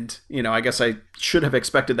thing. And, you know, I guess I should have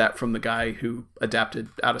expected that from the guy who adapted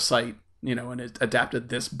Out of Sight, you know, and it adapted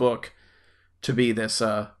this book to be this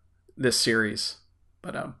series.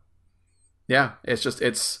 But yeah,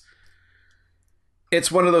 it's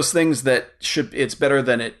one of those things that it's better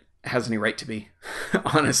than it has any right to be,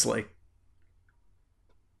 honestly.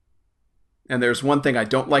 And there's one thing I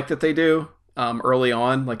don't like that they do early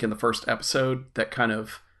on, like in the first episode, that kind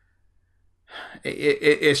of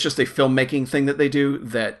it's just a filmmaking thing that they do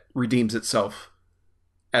that redeems itself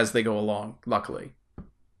as they go along, luckily.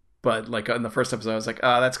 But like in the first episode, I was like,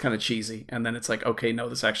 that's kind of cheesy. And then it's like, okay, no,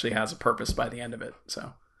 this actually has a purpose by the end of it.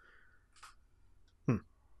 So,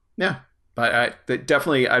 yeah. But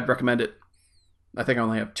I'd recommend it. I think I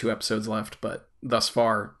only have 2 episodes left, but thus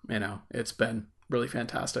far, you know, it's been really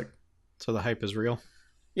fantastic. So the hype is real.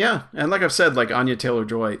 Yeah. And like I've said, like Anya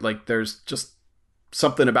Taylor-Joy, like there's just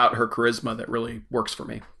something about her charisma that really works for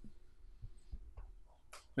me.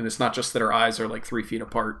 And it's not just that her eyes are like 3 feet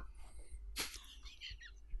apart.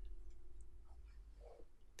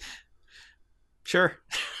 Sure.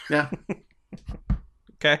 Yeah.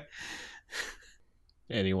 Okay.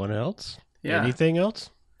 Anyone else? Yeah. Anything else?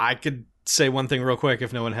 I could say one thing real quick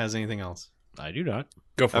if no one has anything else. I do not.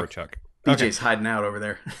 Go for it, Chuck. BJ's hiding out over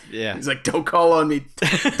there. Yeah. He's like, don't call on me.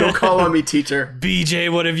 Don't call on me, teacher.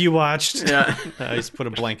 BJ, what have you watched? Yeah. I just put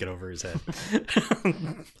a blanket over his head.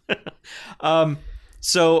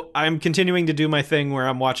 So I'm continuing to do my thing where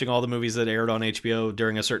I'm watching all the movies that aired on HBO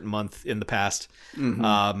during a certain month in the past.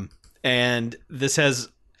 Mm-hmm. And this has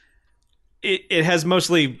it has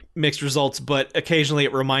mostly mixed results, but occasionally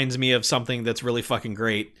it reminds me of something that's really fucking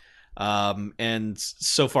great. And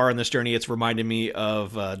so far in this journey, it's reminded me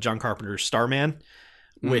of John Carpenter's Starman,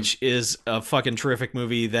 which is a fucking terrific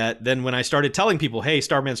movie that then when I started telling people, hey,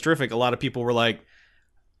 Starman's terrific, a lot of people were like,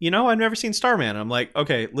 you know, I've never seen Starman. I'm like,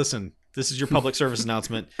 okay, listen, this is your public service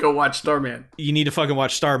announcement. Go watch Starman. You need to fucking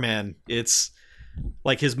watch Starman. It's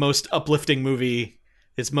like his most uplifting movie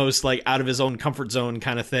its most like out of his own comfort zone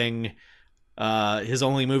kind of thing. His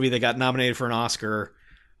only movie that got nominated for an Oscar.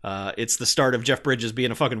 It's the start of Jeff Bridges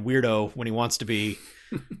being a fucking weirdo when he wants to be.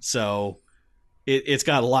 So it's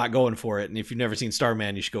got a lot going for it. And if you've never seen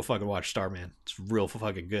Starman, you should go fucking watch Starman. It's real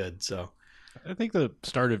fucking good. So I think the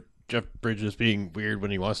start of Jeff Bridges being weird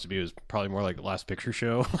when he wants to be was probably more like the Last Picture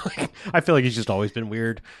Show. I feel like he's just always been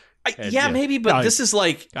weird. Maybe, but No, this is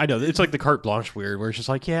like, I know it's like the carte blanche weird, where it's just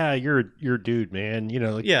like, yeah, you're a dude, man. You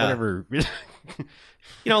know, like whatever.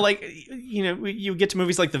 like, you get to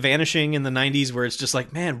movies like The Vanishing in the 90s where it's just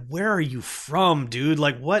like, man, where are you from, dude?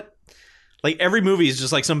 Like, what? Like, every movie is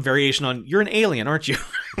just like some variation on, you're an alien, aren't you?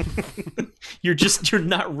 You're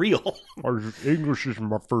not real. English is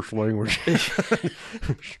my first language.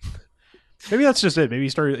 Maybe that's just it. Maybe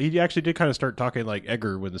he actually did kind of start talking like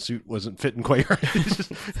Edgar when the suit wasn't fitting quite right.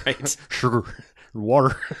 Right. Sugar,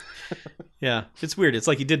 water. Yeah, it's weird. It's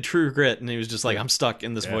like he did True Grit, and he was just like, I'm stuck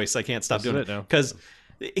in this voice. I can't stop doing it now. because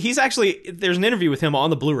he's actually, there's an interview with him on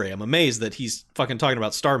the Blu-ray. I'm amazed that he's fucking talking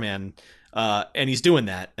about Starman, and he's doing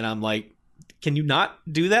that, and I'm like, can you not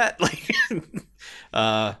do that? Like,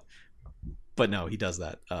 but no, he does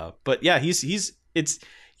that. But yeah, it's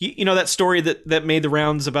that story that made the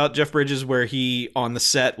rounds about Jeff Bridges, where he on the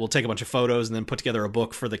set will take a bunch of photos and then put together a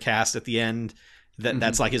book for the cast at the end.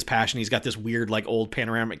 That's like his passion. He's got this weird like old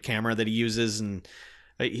panoramic camera that he uses, and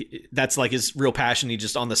that's like his real passion. He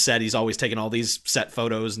just on the set, he's always taking all these set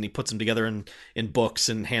photos and he puts them together in books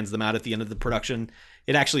and hands them out at the end of the production.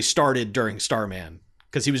 It actually started during Starman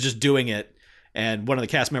because he was just doing it, and one of the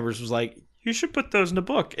cast members was like, you should put those in a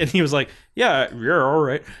book. And he was like, yeah, all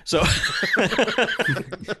right. So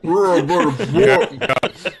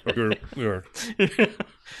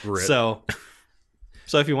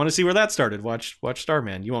so if you want to see where that started, watch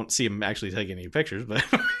Starman. You won't see him actually take any pictures, but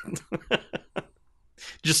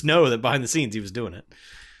just know that behind the scenes he was doing it.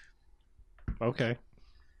 Okay.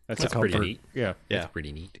 That's pretty neat. Yeah. Yeah. That's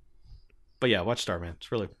pretty neat. But yeah, watch Starman.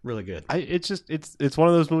 It's really, really good. It's one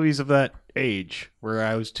of those movies of that age where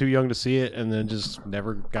I was too young to see it and then just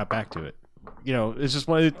never got back to it. You know, it's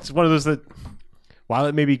one of those that, while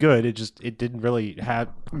it may be good, it didn't really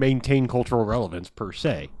maintain cultural relevance per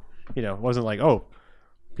se. You know, it wasn't like, oh,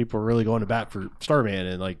 people were really going to bat for Starman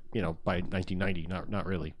and like, you know, by 1990, not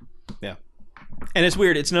really. Yeah. And it's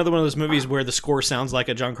weird. It's another one of those movies where the score sounds like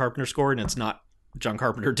a John Carpenter score and it's not John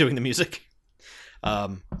Carpenter doing the music.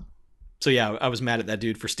 So yeah, I was mad at that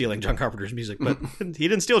dude for stealing John Carpenter's music, but he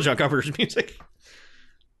didn't steal John Carpenter's music.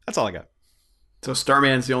 That's all I got. So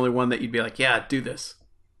Starman's the only one that you'd be like, yeah, do this.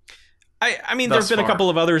 I mean, there's been a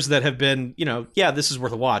couple of others that have been, you know, yeah, this is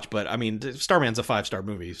worth a watch, but I mean, Starman's a 5-star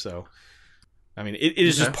movie, so I mean, it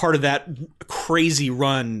is just part of that crazy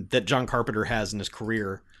run that John Carpenter has in his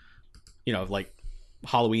career. You know, like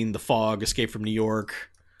Halloween, The Fog, Escape from New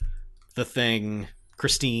York, The Thing,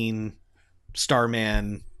 Christine,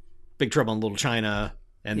 Starman, Big Trouble in Little China,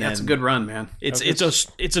 and then it's a good run, man. It's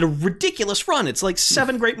a ridiculous run. It's like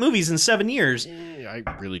 7 great movies in 7 years. I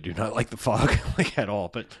really do not like The Fog like at all.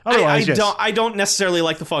 But otherwise, I don't necessarily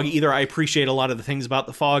like The Fog either. I appreciate a lot of the things about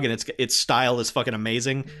The Fog, and its style is fucking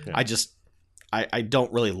amazing. Yeah. I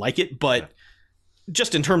don't really like it, but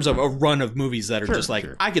just in terms of a run of movies that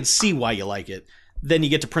are I can see why you like it. Then you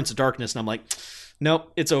get to Prince of Darkness, and I'm like,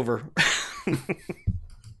 nope, it's over.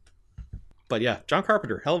 But yeah, John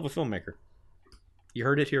Carpenter, hell of a filmmaker. You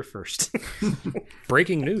heard it here first.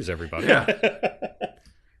 Breaking news, everybody. Yeah.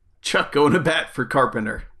 Chuck going to bat for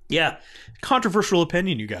Carpenter. Yeah. Controversial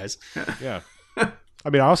opinion, you guys. Yeah. I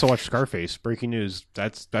mean, I also watched Scarface. Breaking news.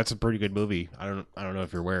 That's a pretty good movie. I don't know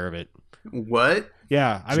if you're aware of it. What?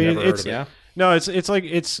 Yeah. I mean, it's yeah. No, it's like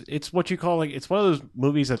it's what you call like it's one of those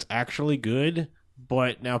movies that's actually good,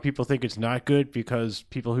 but now people think it's not good because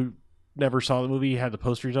people who never saw the movie had the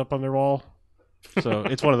posters up on their wall. So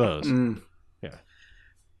it's one of those.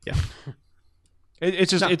 Yeah.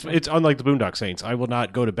 It's unlike the Boondock Saints. I will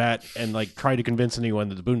not go to bat and like try to convince anyone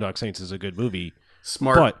that the Boondock Saints is a good movie.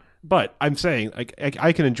 Smart. But I'm saying like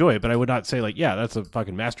I can enjoy it, but I would not say like, yeah, that's a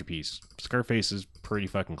fucking masterpiece. Scarface is pretty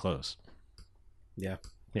fucking close. Yeah.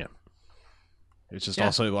 Yeah. It's just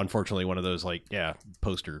also unfortunately one of those like, yeah,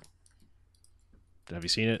 poster. Have you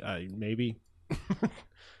seen it? Maybe.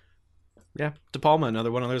 Yeah, De Palma, another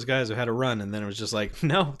one of those guys who had a run, and then it was just like,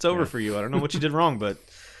 no, it's over for you. I don't know what you did wrong, but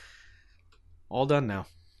all done now.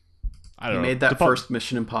 I don't know. Made that first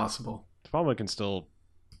Mission Impossible. De Palma can still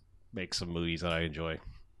make some movies that I enjoy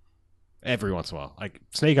every once in a while. Like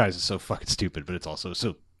Snake Eyes is so fucking stupid, but it's also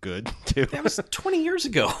so good too. That was 20 years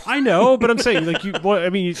ago. I know, but I'm saying like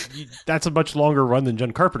that's a much longer run than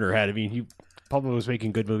John Carpenter had. I mean, Palma was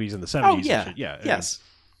making good movies in the 70s. Oh yeah, and shit. Yeah. Yes.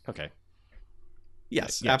 Okay.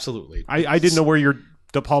 Yes, Yeah. absolutely. I didn't know where your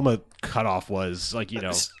De Palma cutoff was. Like, you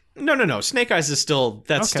know, No. Snake Eyes is still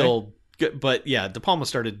Okay. still good, but yeah, De Palma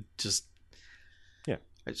started just. Yeah.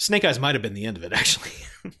 Snake Eyes might have been the end of it, actually.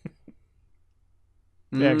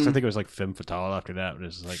 yeah, because I think it was like Femme Fatale after that. But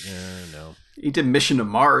it's like, no. He did Mission to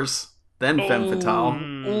Mars, then Femme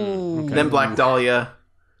Fatale, Okay. then Black Dahlia,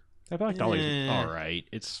 I feel like Dolly's Eh. all right.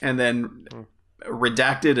 It's and then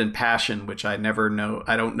Redacted and Passion, which I never know.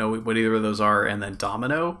 I don't know what either of those are. And then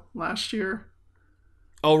Domino last year.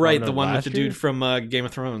 Oh, right, no, the one with last the year? dude from Game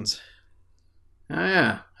of Thrones. Oh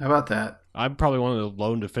yeah, how about that? I'm probably one of the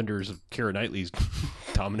lone defenders of Keira Knightley's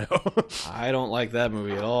Domino. I don't like that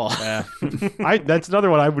movie at all. That's another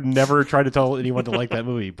one I would never try to tell anyone to like that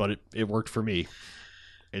movie, but it worked for me.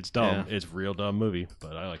 It's dumb. Yeah. It's a real dumb movie,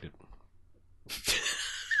 but I liked it.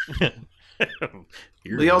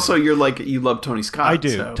 You're like you love Tony Scott. I do.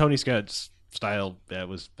 so- Tony Scott's style,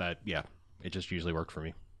 yeah. It just usually worked for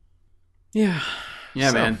me. Yeah. Yeah,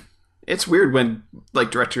 So- man. It's weird when like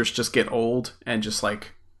directors just get old and just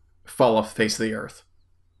like fall off the face of the earth.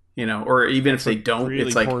 You know, or even if they don't, Really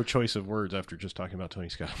it's like poor choice of words after just talking about Tony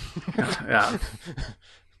Scott. yeah.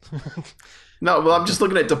 No, well, I'm just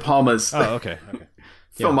looking at De Palma's Oh, okay.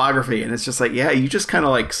 filmography, and it's just like, yeah, you just kind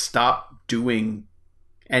of like stop doing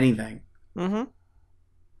anything. Mm-hmm.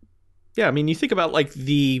 Yeah, I mean, you think about like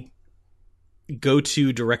the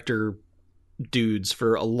go-to director dudes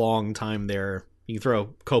for a long time there. You can throw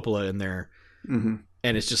Coppola in there, Mm-hmm.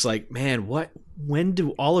 and it's just like, man, when do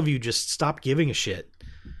all of you just stop giving a shit?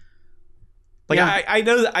 Like, Yeah.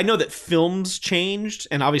 I know that films changed,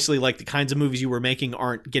 and obviously, like, the kinds of movies you were making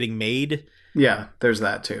aren't getting made. Yeah, there's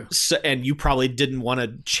that too. So, and you probably didn't want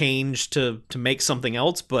to change to make something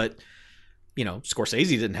else, but you know, Scorsese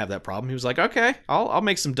didn't have that problem. He was like, okay, I'll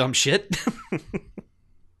make some dumb shit.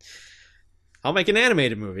 I'll make an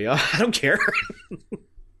animated movie. I don't care.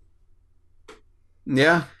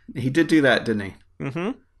 Yeah, he did do that, didn't he?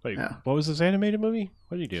 Mm-hmm. Wait, Yeah. what was this animated movie?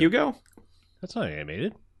 What did he do? Hugo, That's not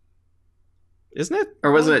animated. isn't it?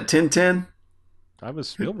 Or wasn't it Tintin? That was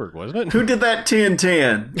Spielberg, wasn't it? Who did that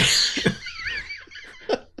Tintin?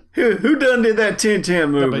 Who done did that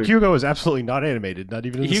Tintin No, movie? but Hugo is absolutely not animated. Not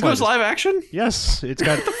even in the Hugo's slightest. live action? Yes, it's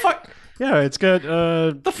got. The fuck? Yeah, it's got.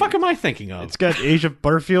 The fuck am I thinking of? It's got Asia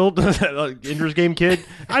Butterfield, that Ender's Game kid.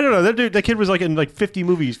 I don't know. That kid was like in like 50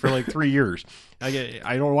 movies for like 3 years. I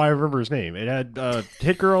don't know why I remember his name. It had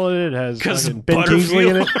Hit Girl in it. It has 'Cause fucking Ben Kingsley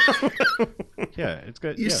in it. Butterfield. Yeah, it's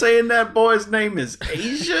got. you yeah. saying that boy's name is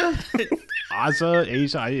Asia? Asa,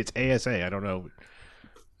 it's ASA. I don't know.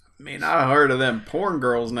 I mean, I heard of them porn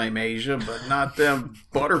girls named Asia, but not them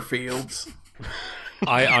Butterfields.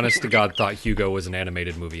 I, honest to God, thought Hugo was an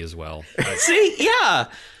animated movie as well. See, yeah.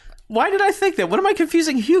 Why did I think that? What am I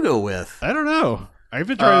confusing Hugo with? I don't know. I've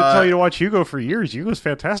been trying to tell you to watch Hugo for years. Hugo's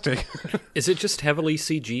fantastic. Is it just heavily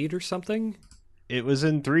CG'd or something? It was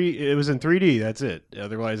in 3D. That's it.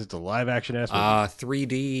 Otherwise, it's a live action ass movie.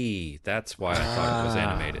 3D. That's why I thought it was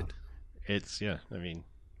animated. It's I mean,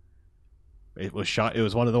 it was shot. It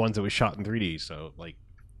was one of the ones that was shot in 3D. So like,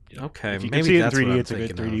 Okay, if you can maybe see it in that's what 3D, I'm it's a good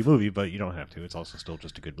thinking 3D of. movie. But you don't have to. It's also still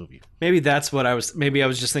just a good movie. Maybe that's what I was. Maybe I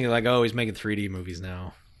was just thinking like, oh, he's making 3D movies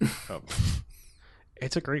now.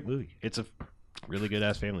 It's a great movie. It's a really good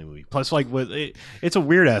ass family movie. Plus, like it's a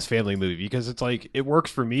weird ass family movie because it's like it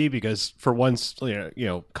works for me because for once,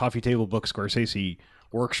 coffee table book Scorsese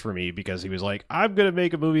works for me because he was like, I'm gonna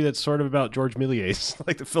make a movie that's sort of about George Méliès,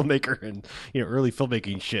 like the filmmaker and early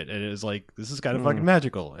filmmaking shit, and it was like this is kind of fucking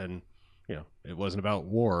magical, and it wasn't about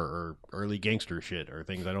war or early gangster shit or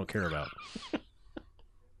things I don't care about.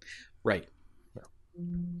 Right.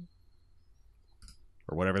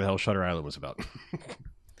 Or whatever the hell Shutter Island was about.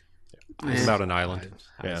 It's about an island.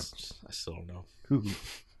 Yeah. I still don't know.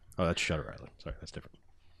 Oh, that's Shutter Island. Sorry, that's different.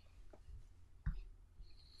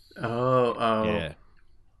 Oh, Yeah.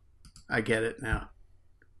 I get it now.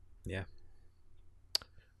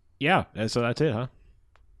 Yeah, and so that's it, huh?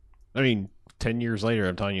 I mean, 10 years later,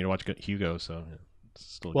 I'm telling you to watch Hugo, so it's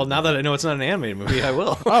still Well, now that I know it's not an animated movie, I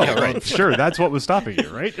will. oh, Yeah, right. Sure, that's what was stopping you,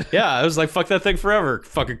 right? Yeah, I was like, fuck that thing forever.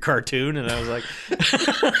 Fucking cartoon. And I was like,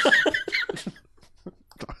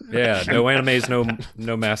 Yeah, no animes,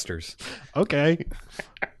 no masters. Okay.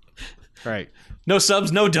 Right. no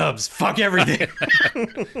subs, no dubs. Fuck everything.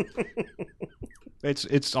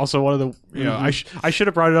 It's also one of the I should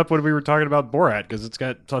have brought it up when we were talking about Borat because it's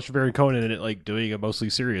got Sacha Baron Cohen in it, like doing a mostly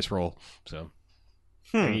serious role. So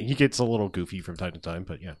I mean, he gets a little goofy from time to time,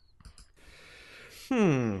 but yeah,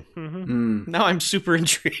 Now I'm super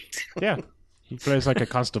intrigued. yeah. He plays like a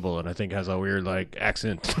constable, and I think has a weird like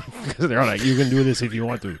accent because they're all like, "You can do this if you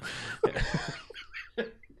want to."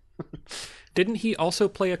 Didn't he also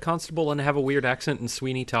play a constable and have a weird accent in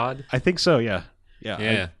Sweeney Todd? I think so. Yeah. Yeah.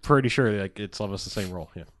 Yeah. I'm pretty sure like it's almost the same role.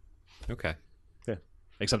 Yeah. Okay. Yeah.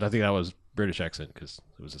 Except I think that was British accent because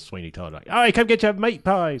it was a Sweeney Todd. Like, all right, come get your meat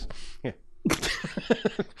pies. Yeah.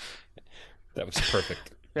 That was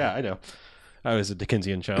perfect. Yeah, I know. I was a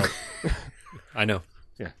Dickensian child. I know.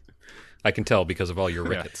 Yeah. I can tell because of all your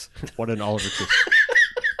rickets. What an Oliver Twist.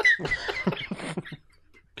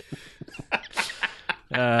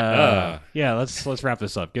 Yeah, let's wrap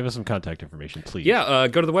this up. Give us some contact information, please. Yeah,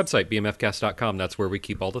 go to the website, bmfcast.com. That's where we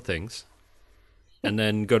keep all the things. And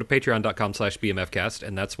then go to patreon.com/bmfcast,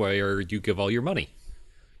 and that's where you give all your money.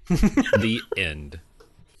 The end.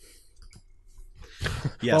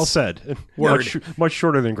 Yes. Well said. Much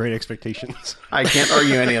shorter than Great Expectations. I can't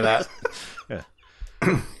argue any of that. Yeah.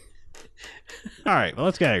 All right, well,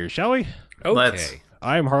 let's get out of here, shall we? Okay. Let's.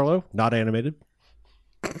 I am Harlow, not animated.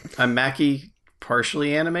 I'm Mackie,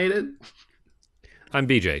 partially animated. I'm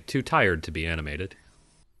BJ, too tired to be animated.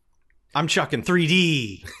 I'm Chuck in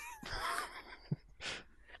 3D.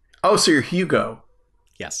 Oh, so you're Hugo.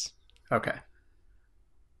 Yes. Okay.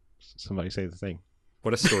 Somebody say the thing.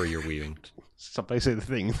 What a story you're weaving. Somebody say the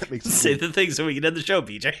thing. That makes it Say cool. the thing so we can end the show,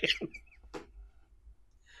 BJ.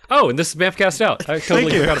 Oh, and this is BMFcast out. I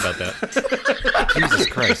totally Thank you. forgot about that. Jesus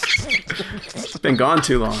Christ. It's been gone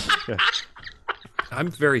too long.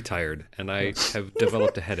 I'm very tired, and I have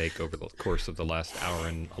developed a headache over the course of the last hour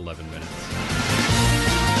and 11 minutes.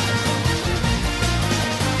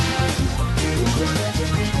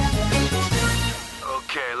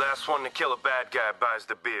 Okay, last one to kill a bad guy buys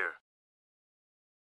the beer.